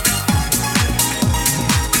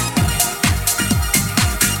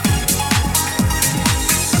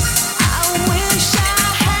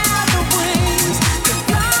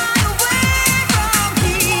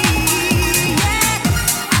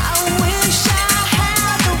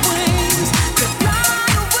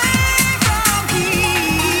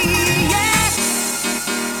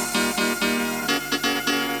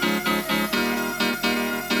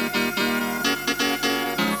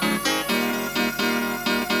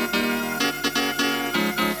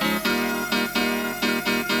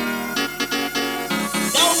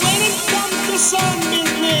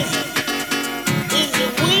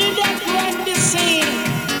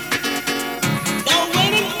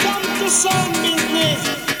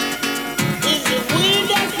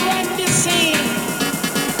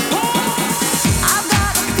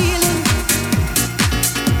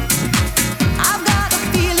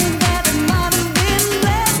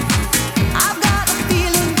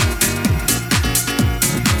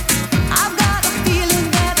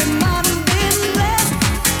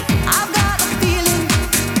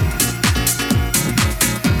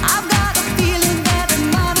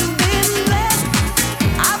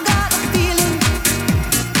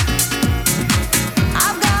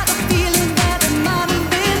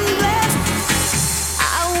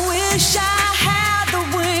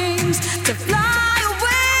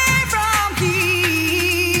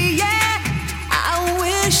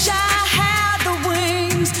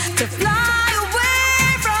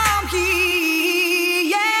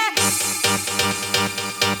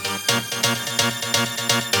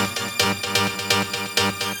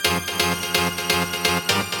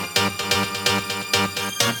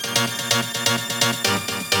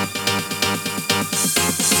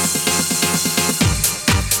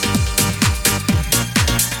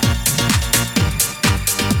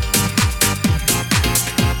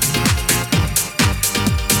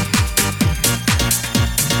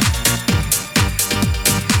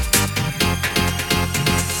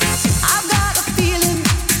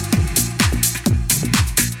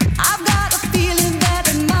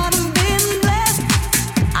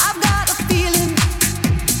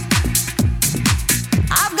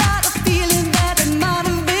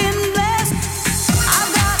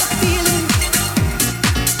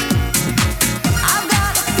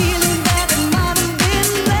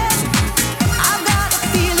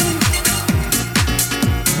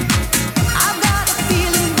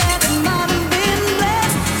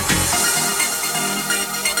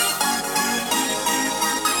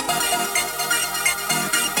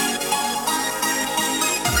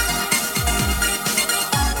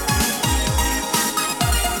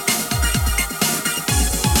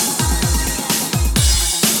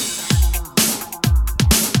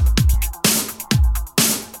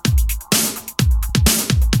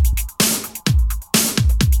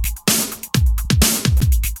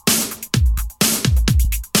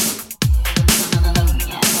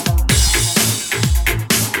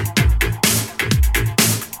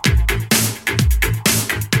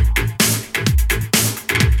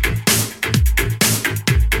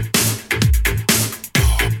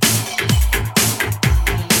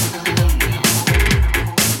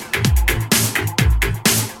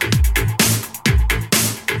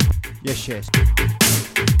 Yes.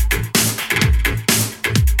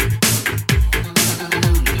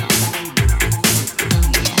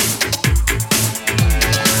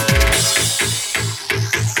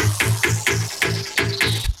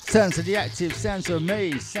 Sounds of the Active, sounds of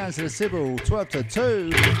me, sounds of the Sible, 12 to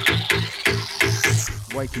 2.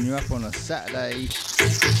 Waking you up on a Saturday.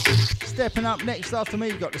 Stepping up next after me,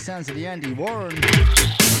 you got the sounds of the Andy Warren.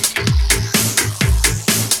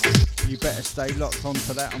 You better stay locked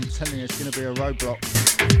onto that, I'm telling you, it's going to be a roadblock.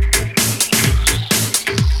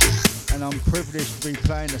 And I'm privileged to be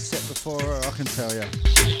playing a set before her, I can tell you.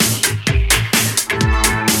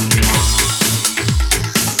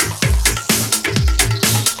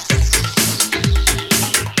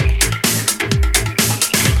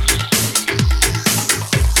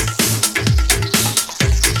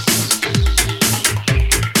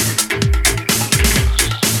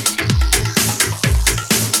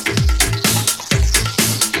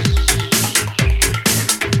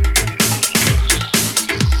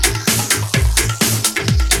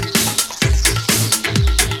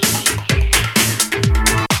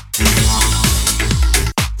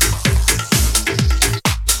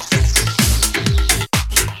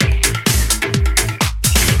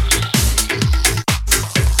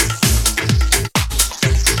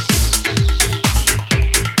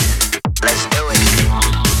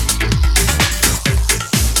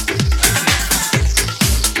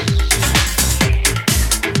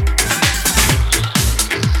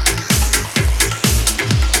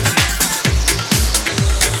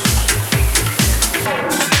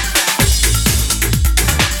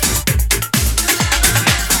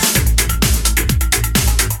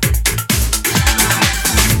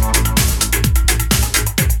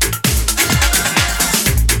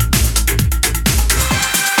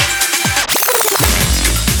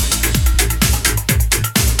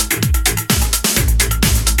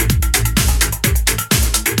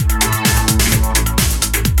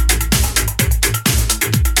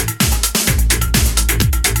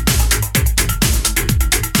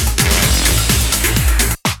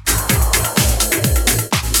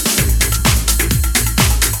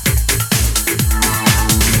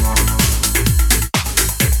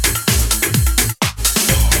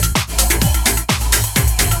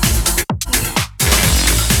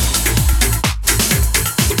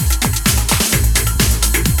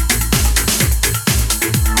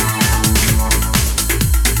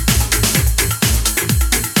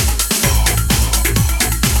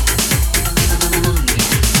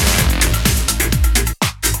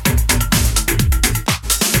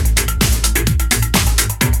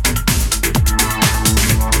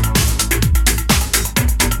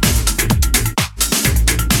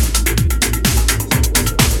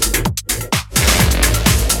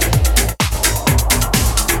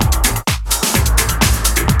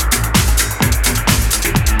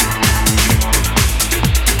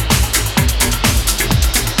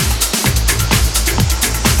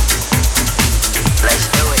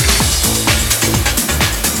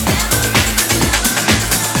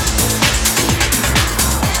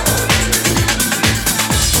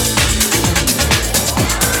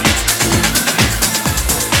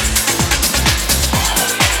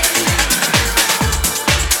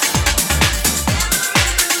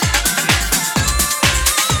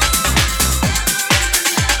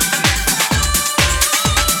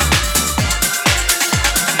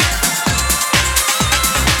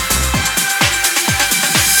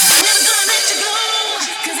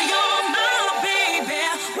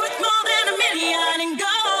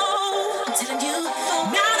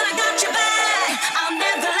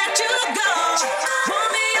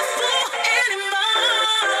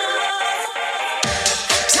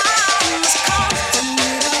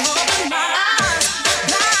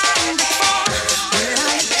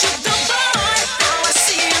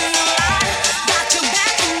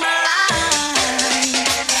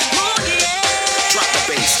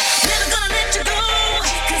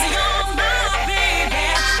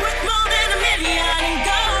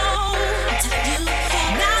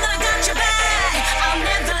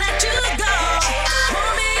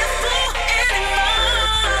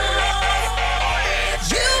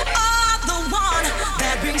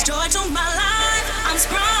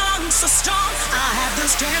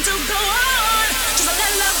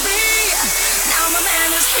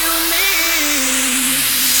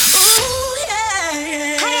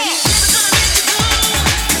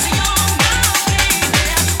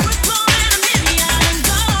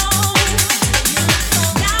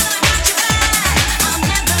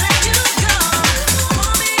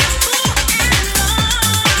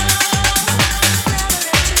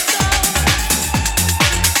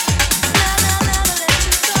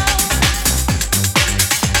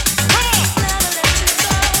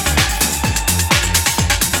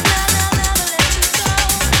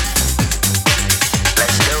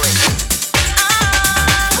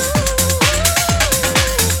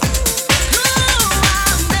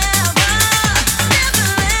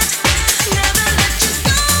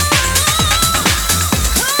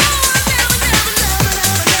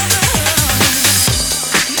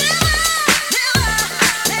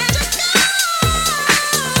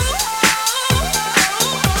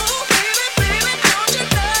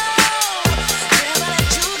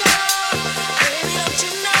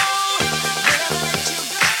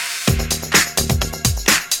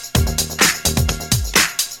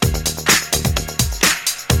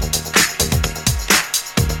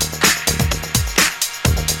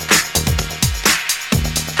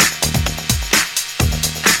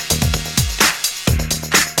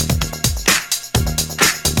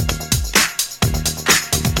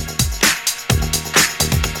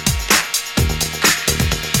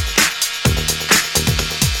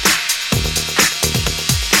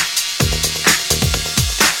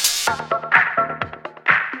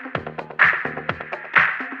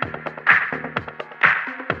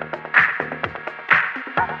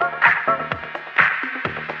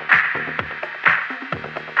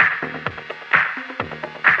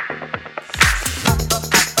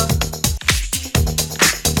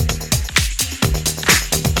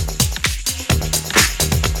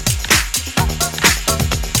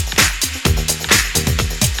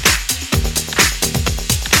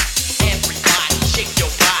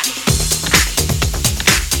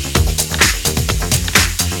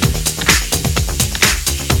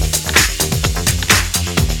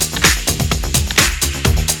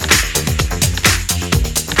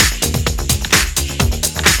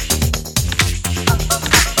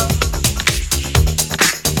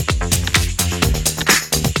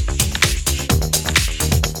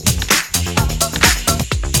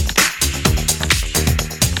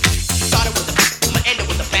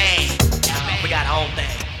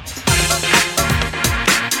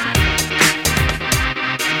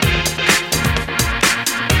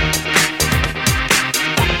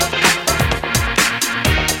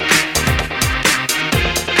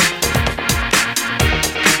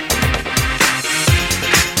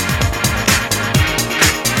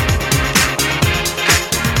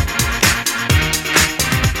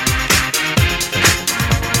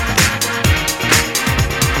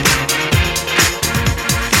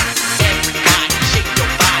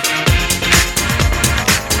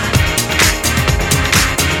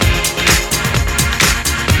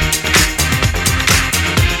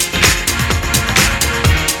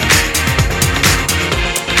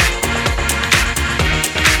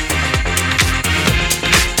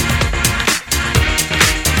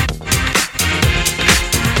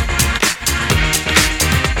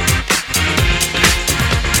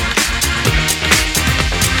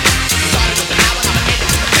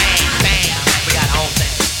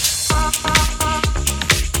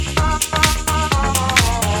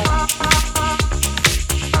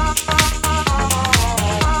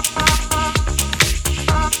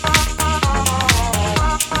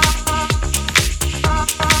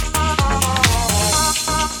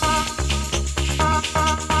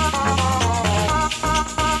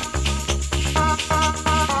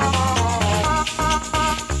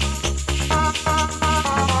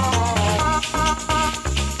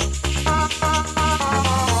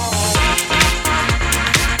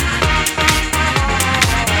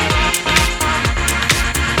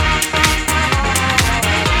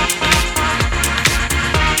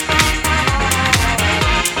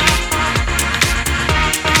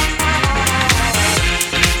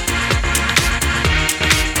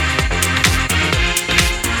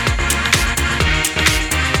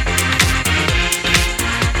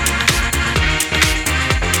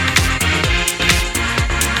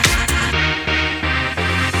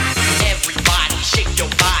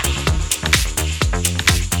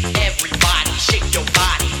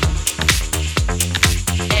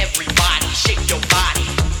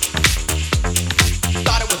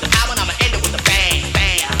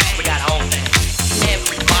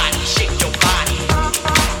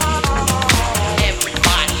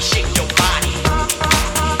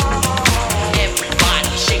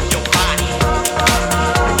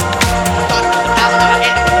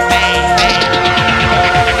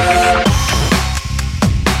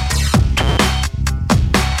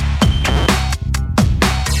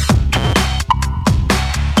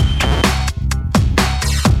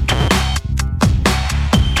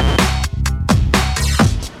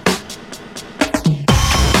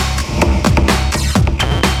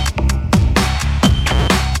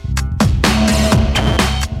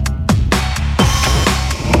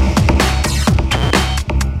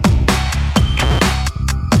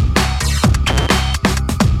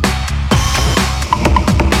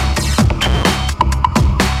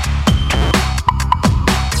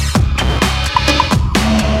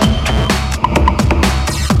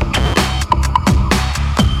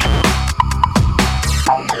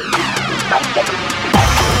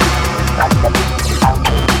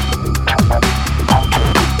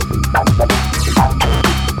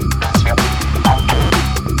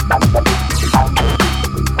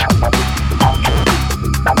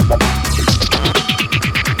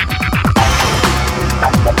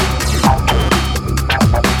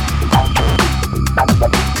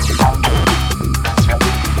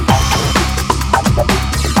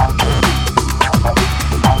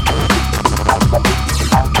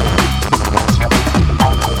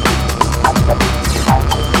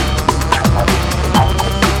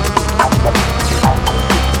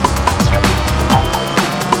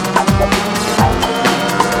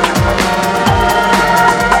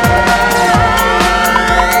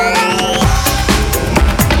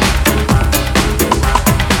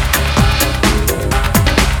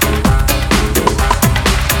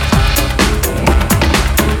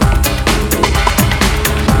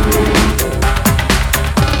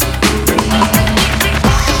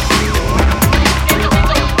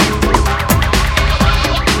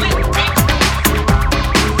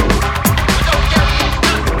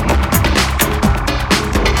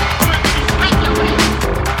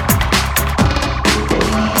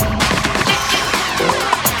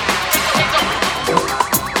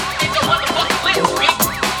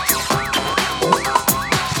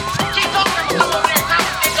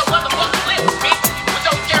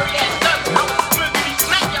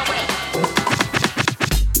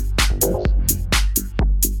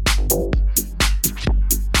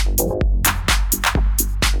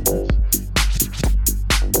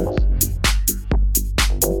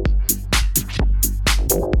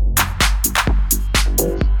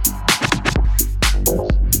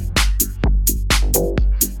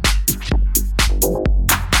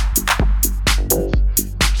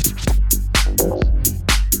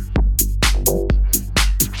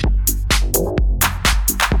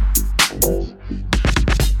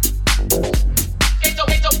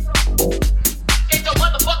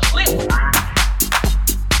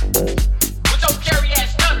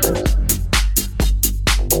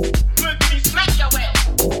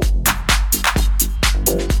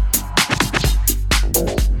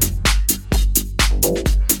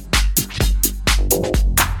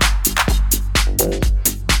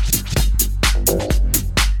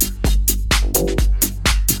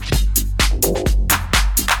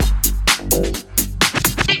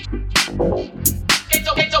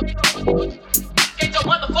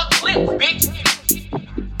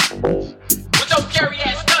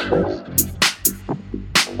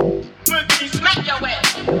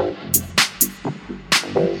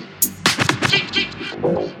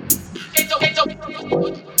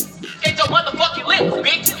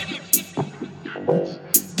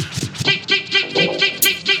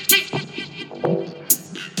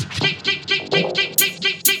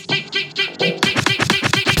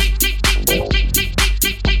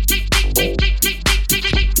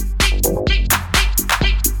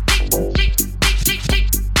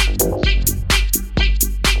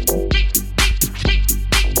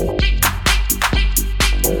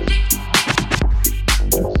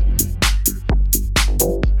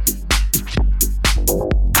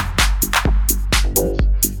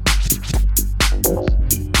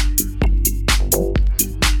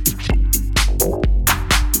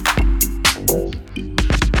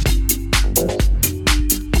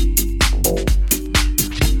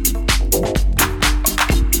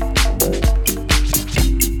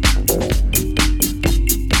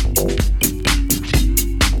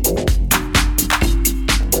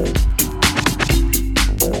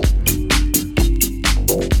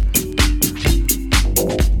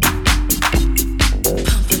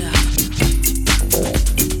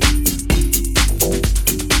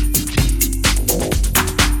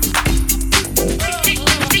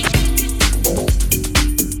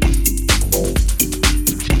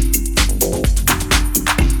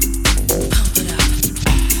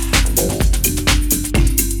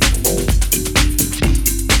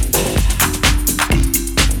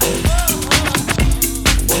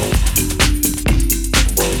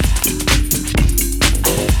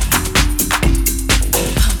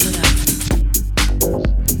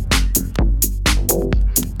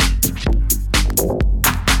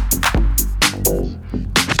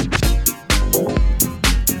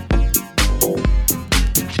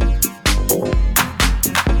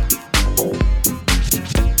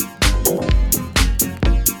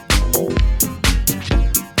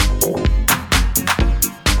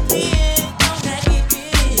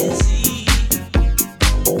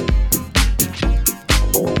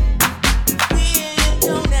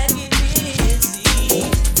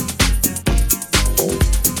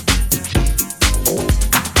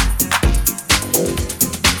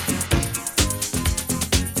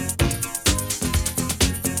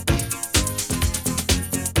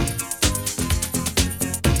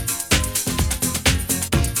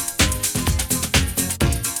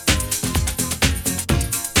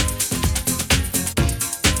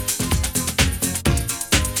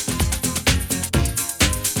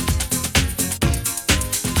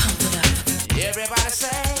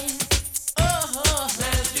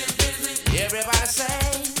 Everybody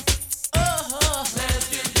say, oh, let's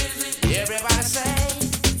get busy. Everybody say,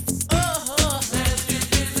 oh, let's get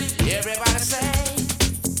busy. Everybody say,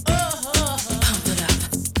 oh, pump it up.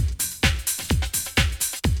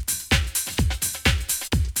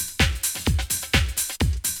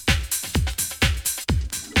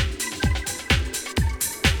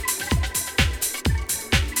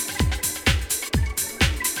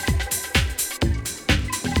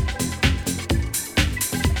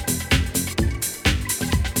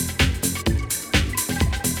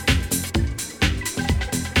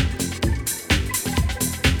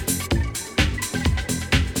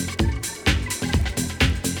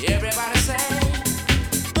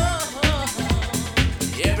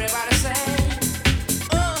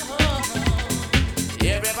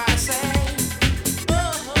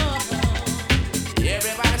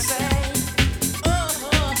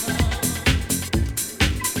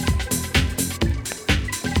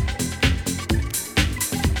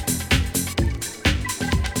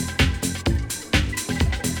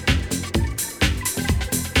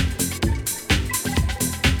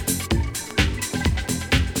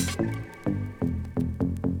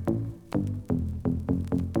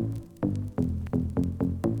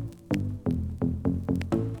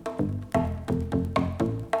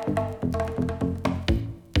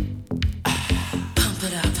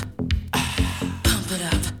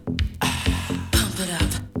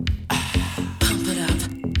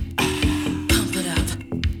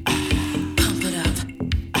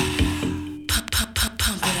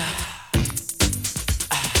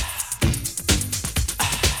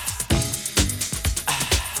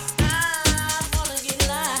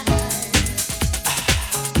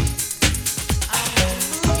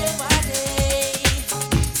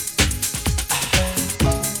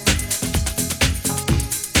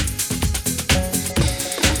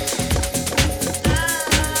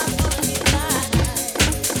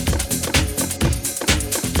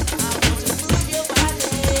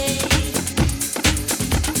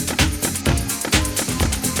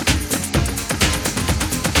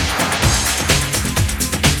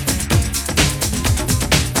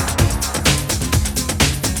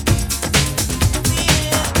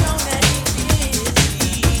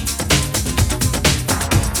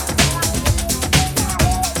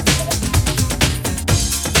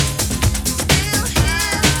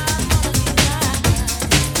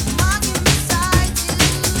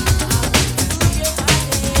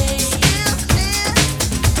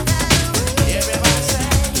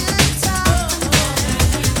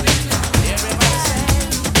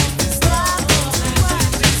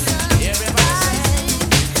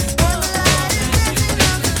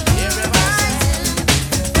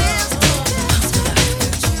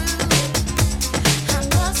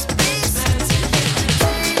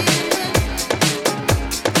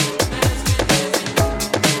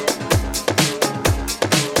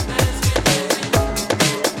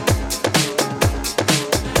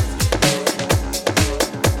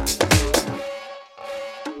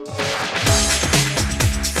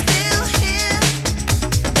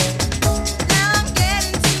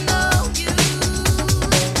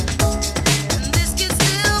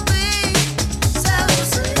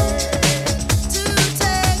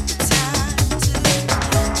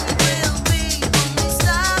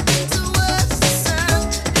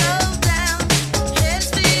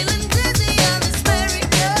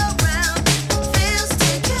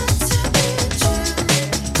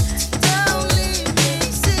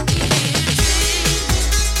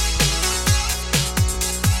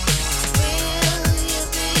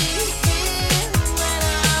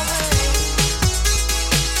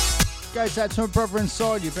 Goes out to my brother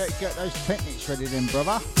inside. You better get those techniques ready then,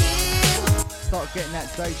 brother. Start getting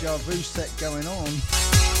that deja vu set going on.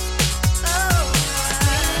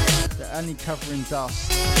 They're only covering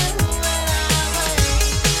dust.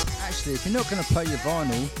 Actually, if you're not going to play your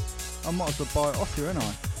vinyl, I might as well buy it off you, ain't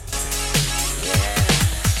I?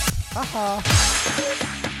 Haha.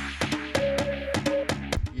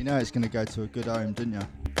 You know it's going to go to a good home, didn't you?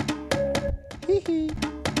 Hee hee.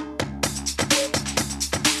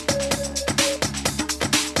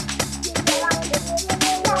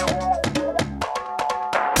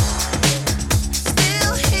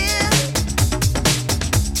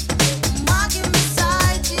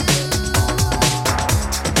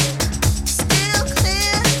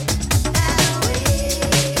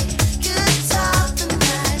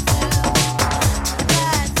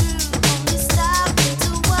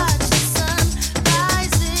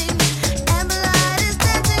 Is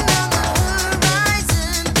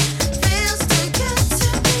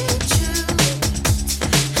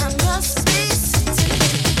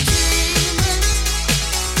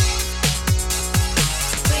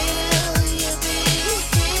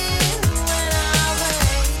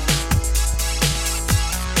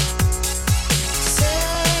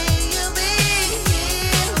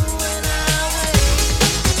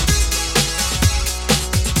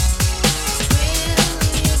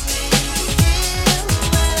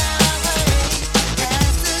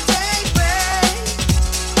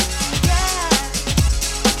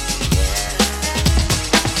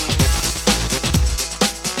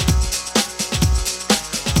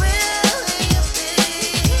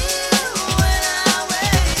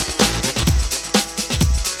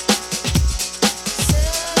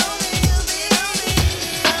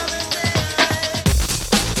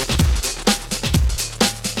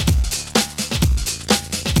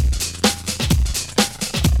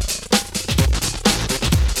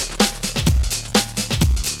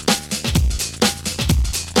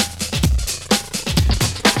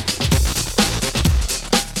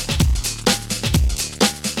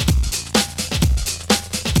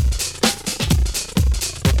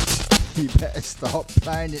Better start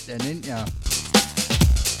playing it then, ain't ya?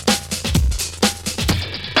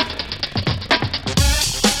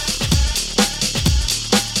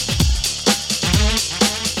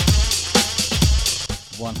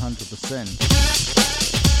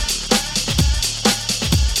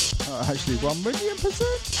 Actually,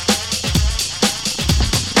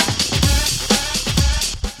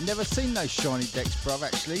 1,000,000%. Never seen those shiny decks, bruv,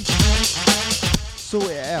 actually. Sort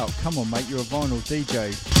it out. Come on, mate, you're a vinyl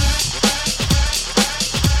DJ.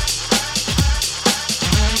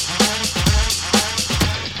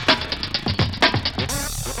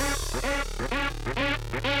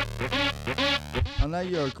 I know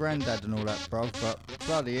you're a granddad and all that, bruv, but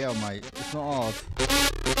bloody hell, mate, it's not hard.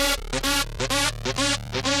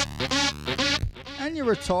 And you're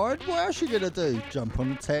retired, what else you gonna do? Jump on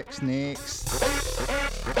the text next.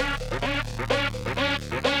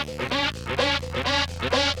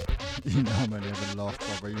 You know I'm only having a laugh,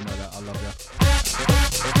 brother, you know that, I love you.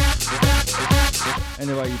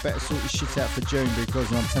 Anyway, you better sort your shit out for June because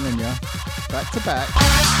I'm telling you, back to back.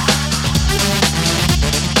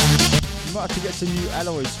 You might have to get some new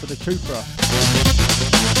alloys for the Cupra.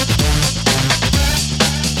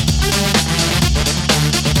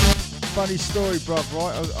 Funny story, bruv,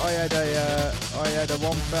 right? I had a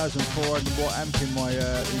 1,400 watt amp in my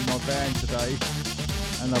van today,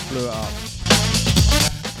 and I blew it up.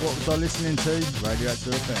 What was I listening to?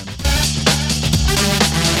 RadioActive FM.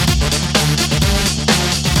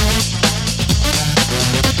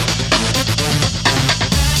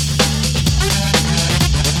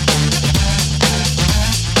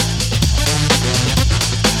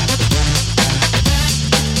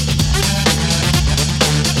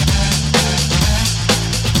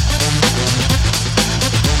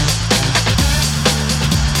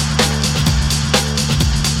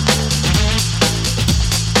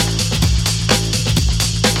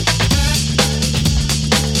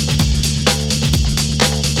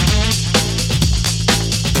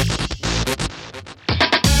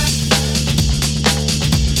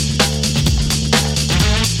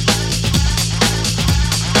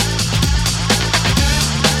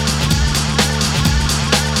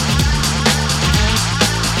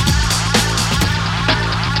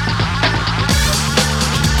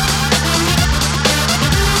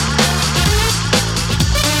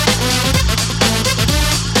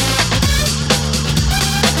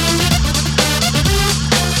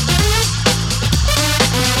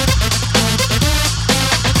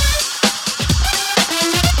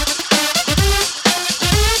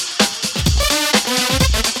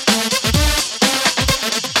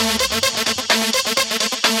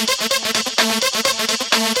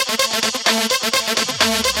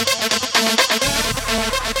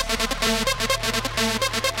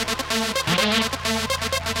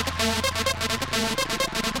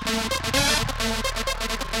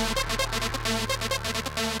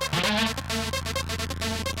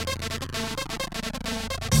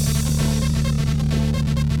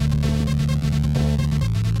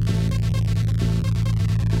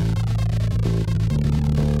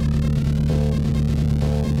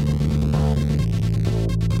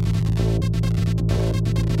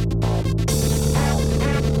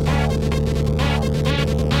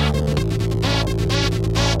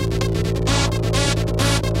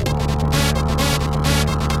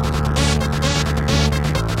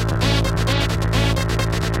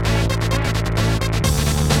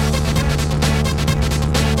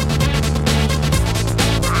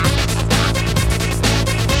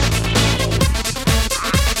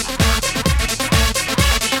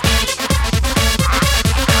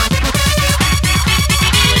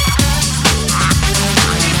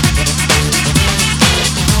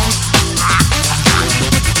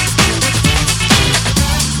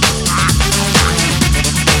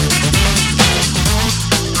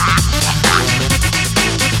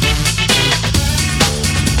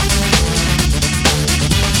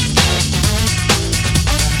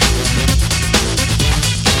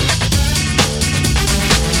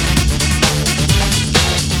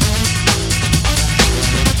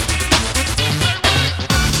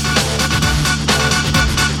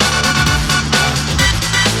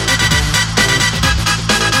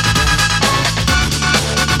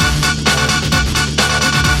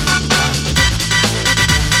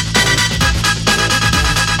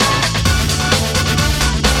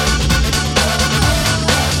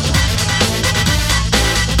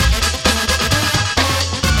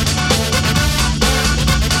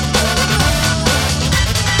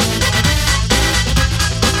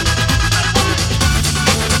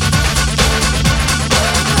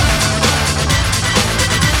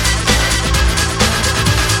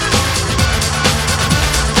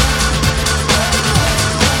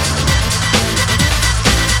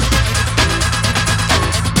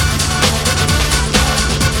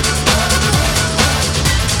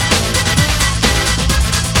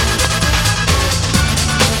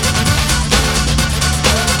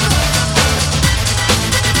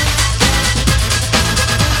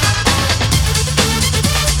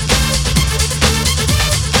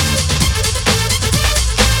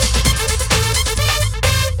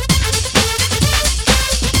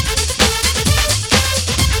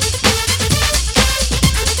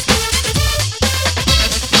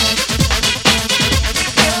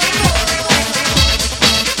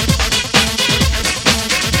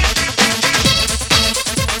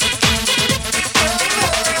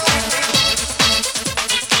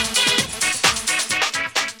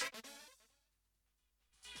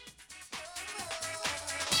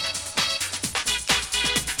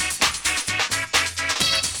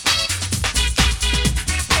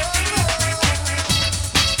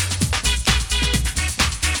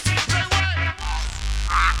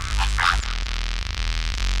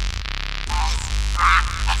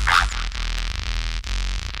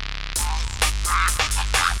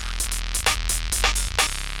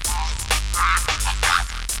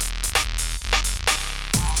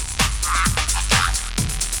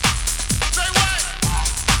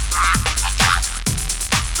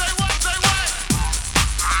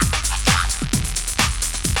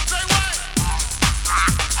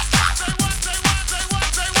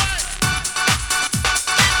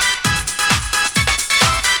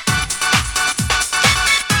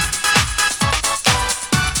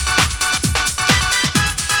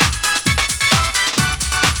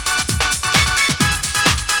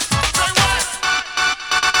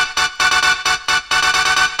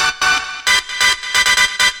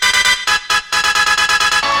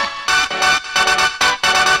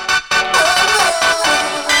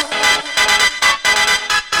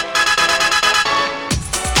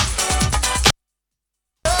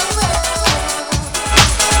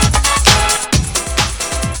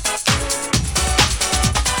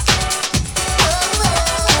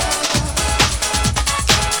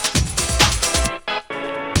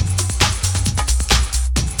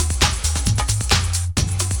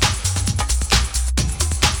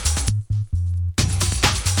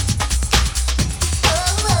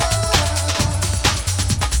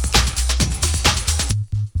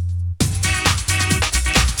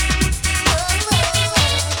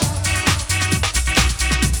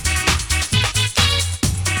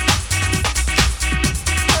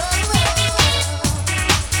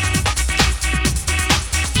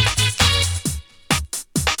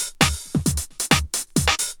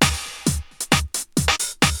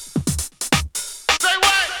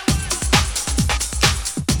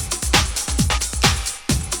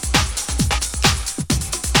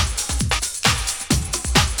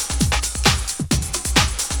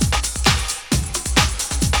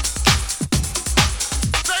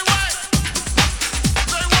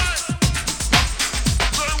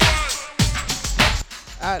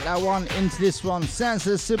 that one into this one. Sounds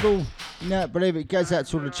of the Sible. You know, believe it. Goes out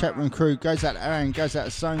to all the chat room crew. Goes out to Aaron. Goes out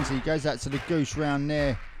to Sonesy. Goes out to the goose round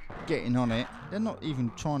there. Getting on it. They're not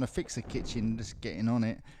even trying to fix the kitchen. Just getting on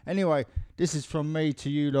it. Anyway, this is from me to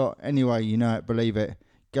you lot. Anyway, you know it. Believe it.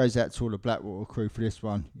 Goes out to all the Blackwater crew for this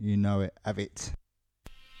one. You know it. Have it.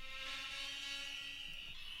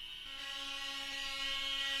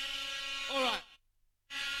 All right.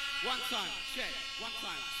 One time, check. One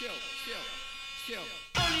time, chill.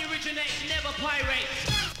 Only originate, never pirate.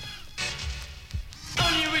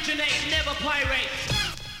 Only originate, never pirate.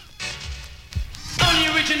 Only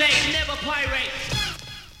originate, never pirate.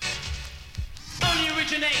 Only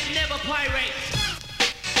originate, never pirate.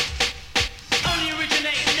 Only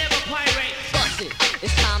originate, never pirate. Bust it,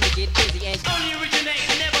 it's time to get busy and only originate,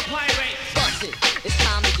 never pirate. bust it, it's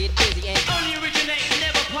time to get busy and Only originate,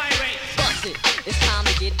 never pirate. bust it, it's time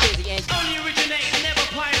to get busy and Only originate, never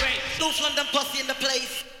pirate. Loose London pussy in the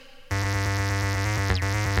place.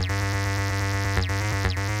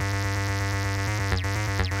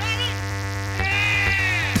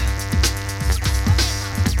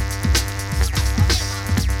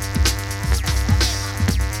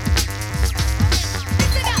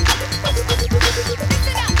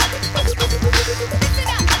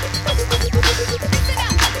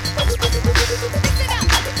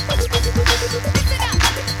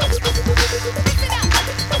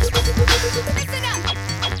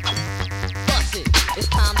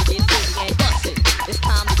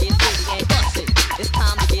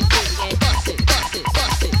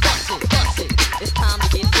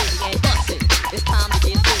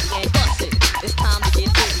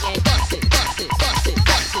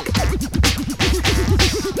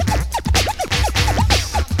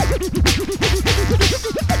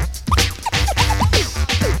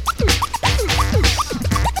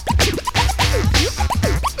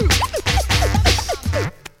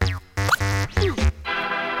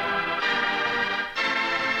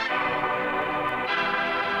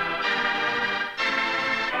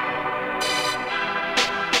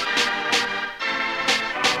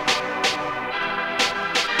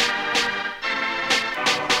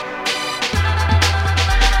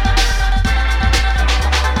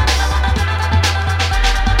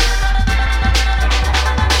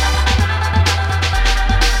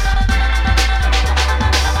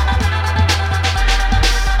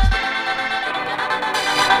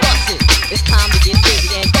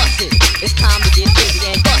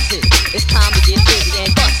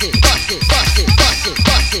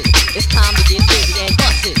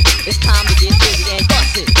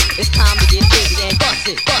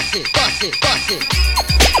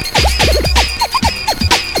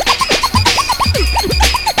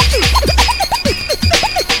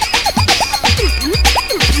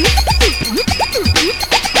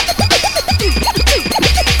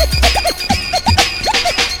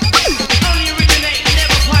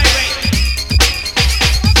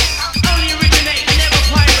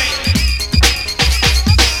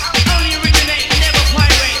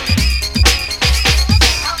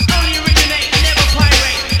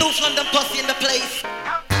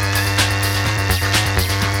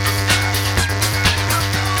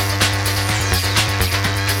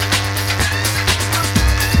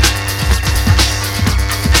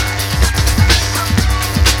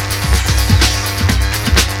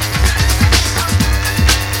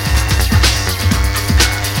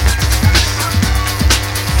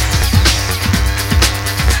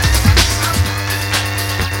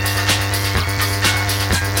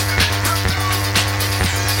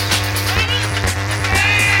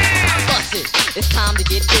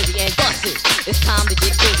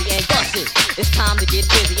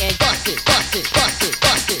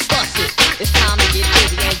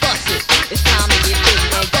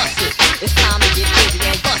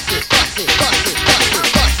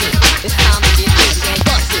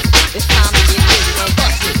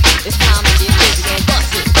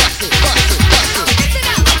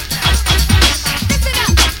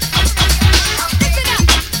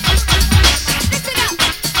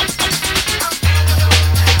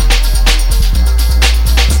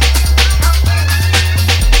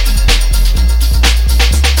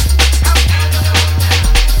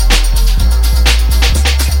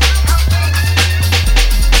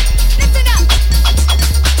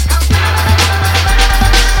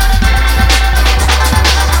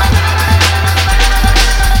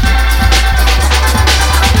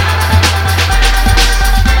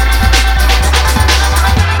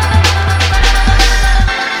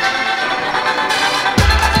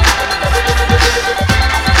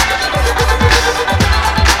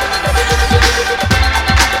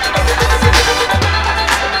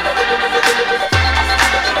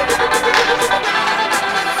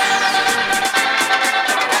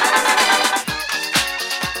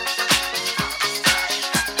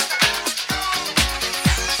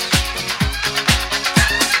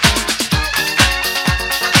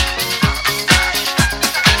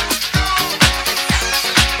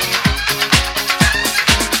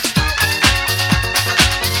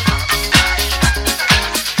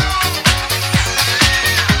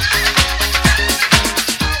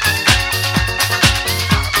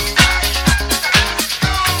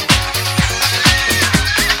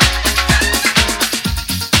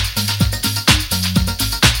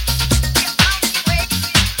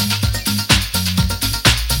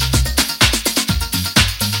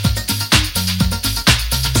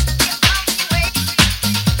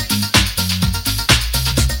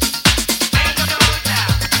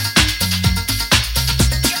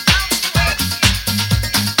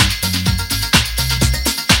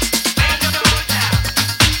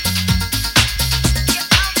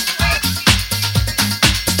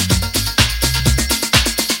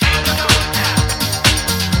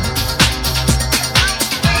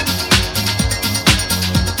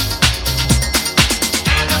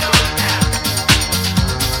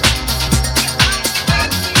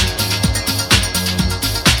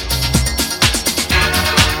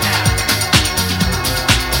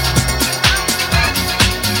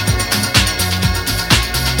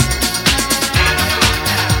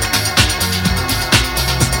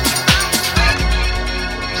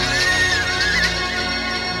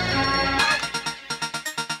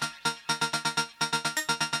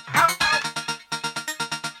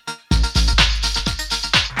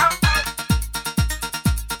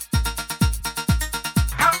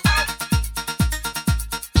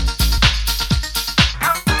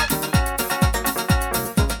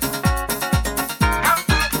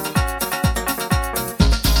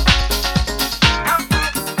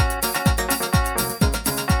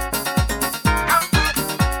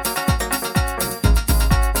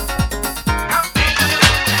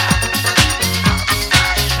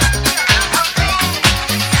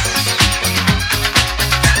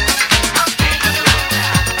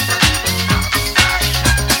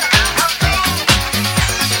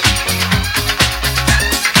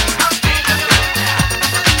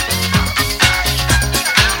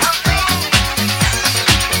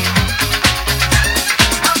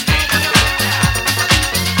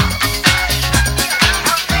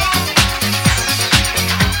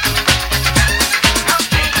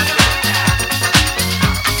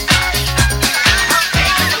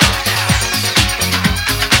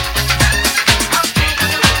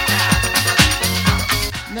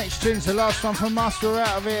 It's the last one from us. We're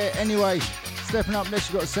out of here. Anyway, stepping up next,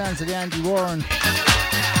 you've got the sounds of the Andy Warren.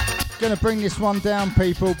 Gonna bring this one down,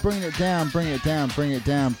 people. Bring it down, bring it down, bring it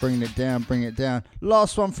down, bring it down, bring it down.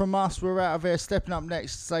 Last one from us. We're out of here. Stepping up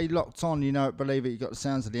next, stay locked on. You know it, believe it. You got the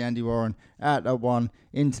sounds of the Andy Warren. Out that one,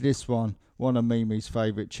 into this one. One of Mimi's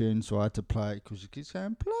favourite tunes, so I had to play it because she keeps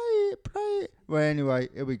saying, play it, play it. Well, anyway,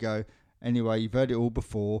 here we go. Anyway, you've heard it all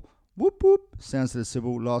before. Whoop, whoop. Sounds of the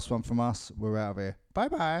Sible. Last one from us. We're out of here.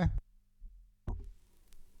 Bye-bye.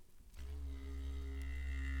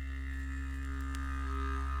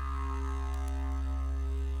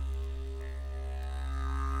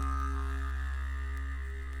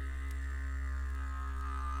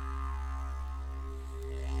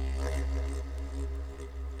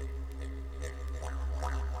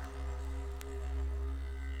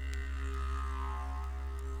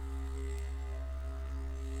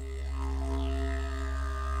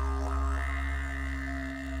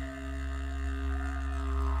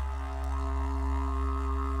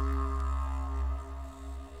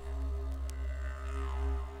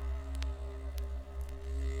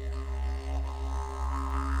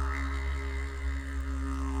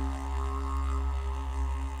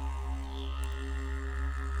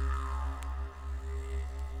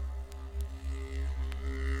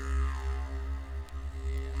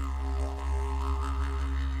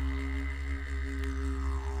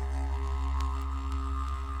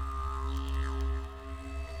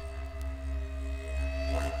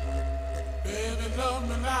 Love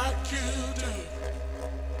me like you do.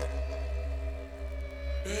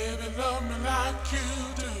 Baby, love me like you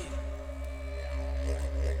do.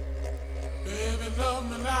 Baby, love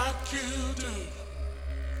me like you do.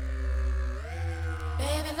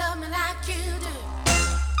 Baby, love me like you do.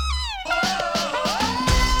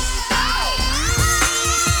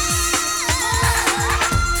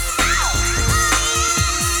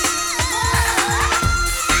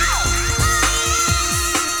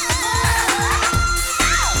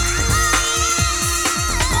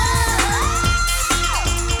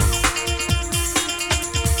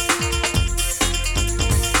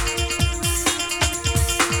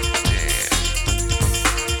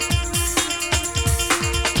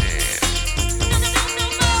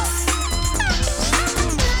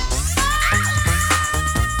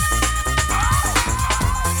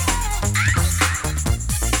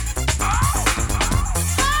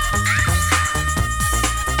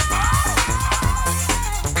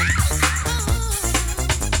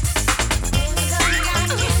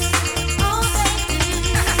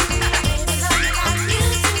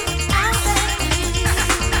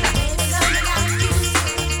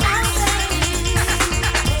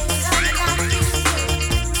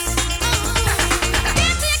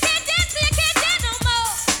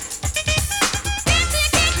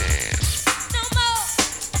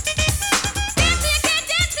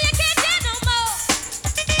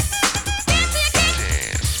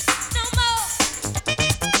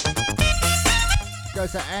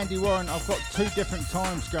 Andy Warren, I've got two different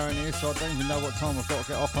times going here, so I don't even know what time I've got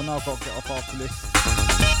to get off. I know I've got to get off after this.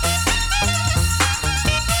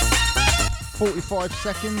 45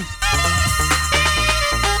 seconds.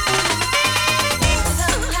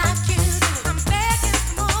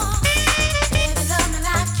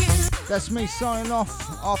 That's me signing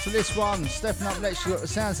off after this one. Stepping up next, you got the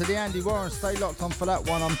sounds of the Andy Warren. Stay locked on for that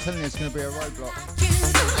one. I'm telling you, it's going to be a roadblock.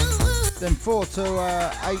 Then 4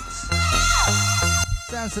 to 8.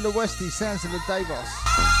 Sounds of the Westie, sounds of the Davos.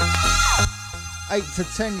 8 to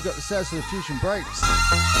 10, you got the sounds of the Fusion Breaks.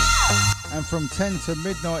 And from 10 to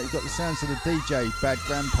midnight, you got the sounds of the DJ, Bad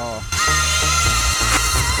Grandpa.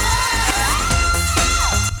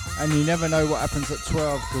 And you never know what happens at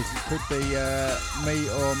 12, because it could be me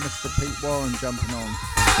or Mr. Pete Warren jumping on.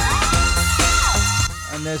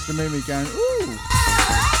 And there's the Mimi going, ooh.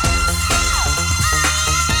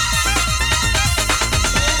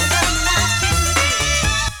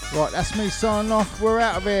 Right, that's me signing off. We're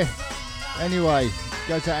out of here. Anyway,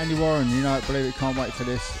 go to Andy Warren. You know it, believe it, can't wait for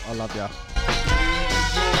this. I love ya.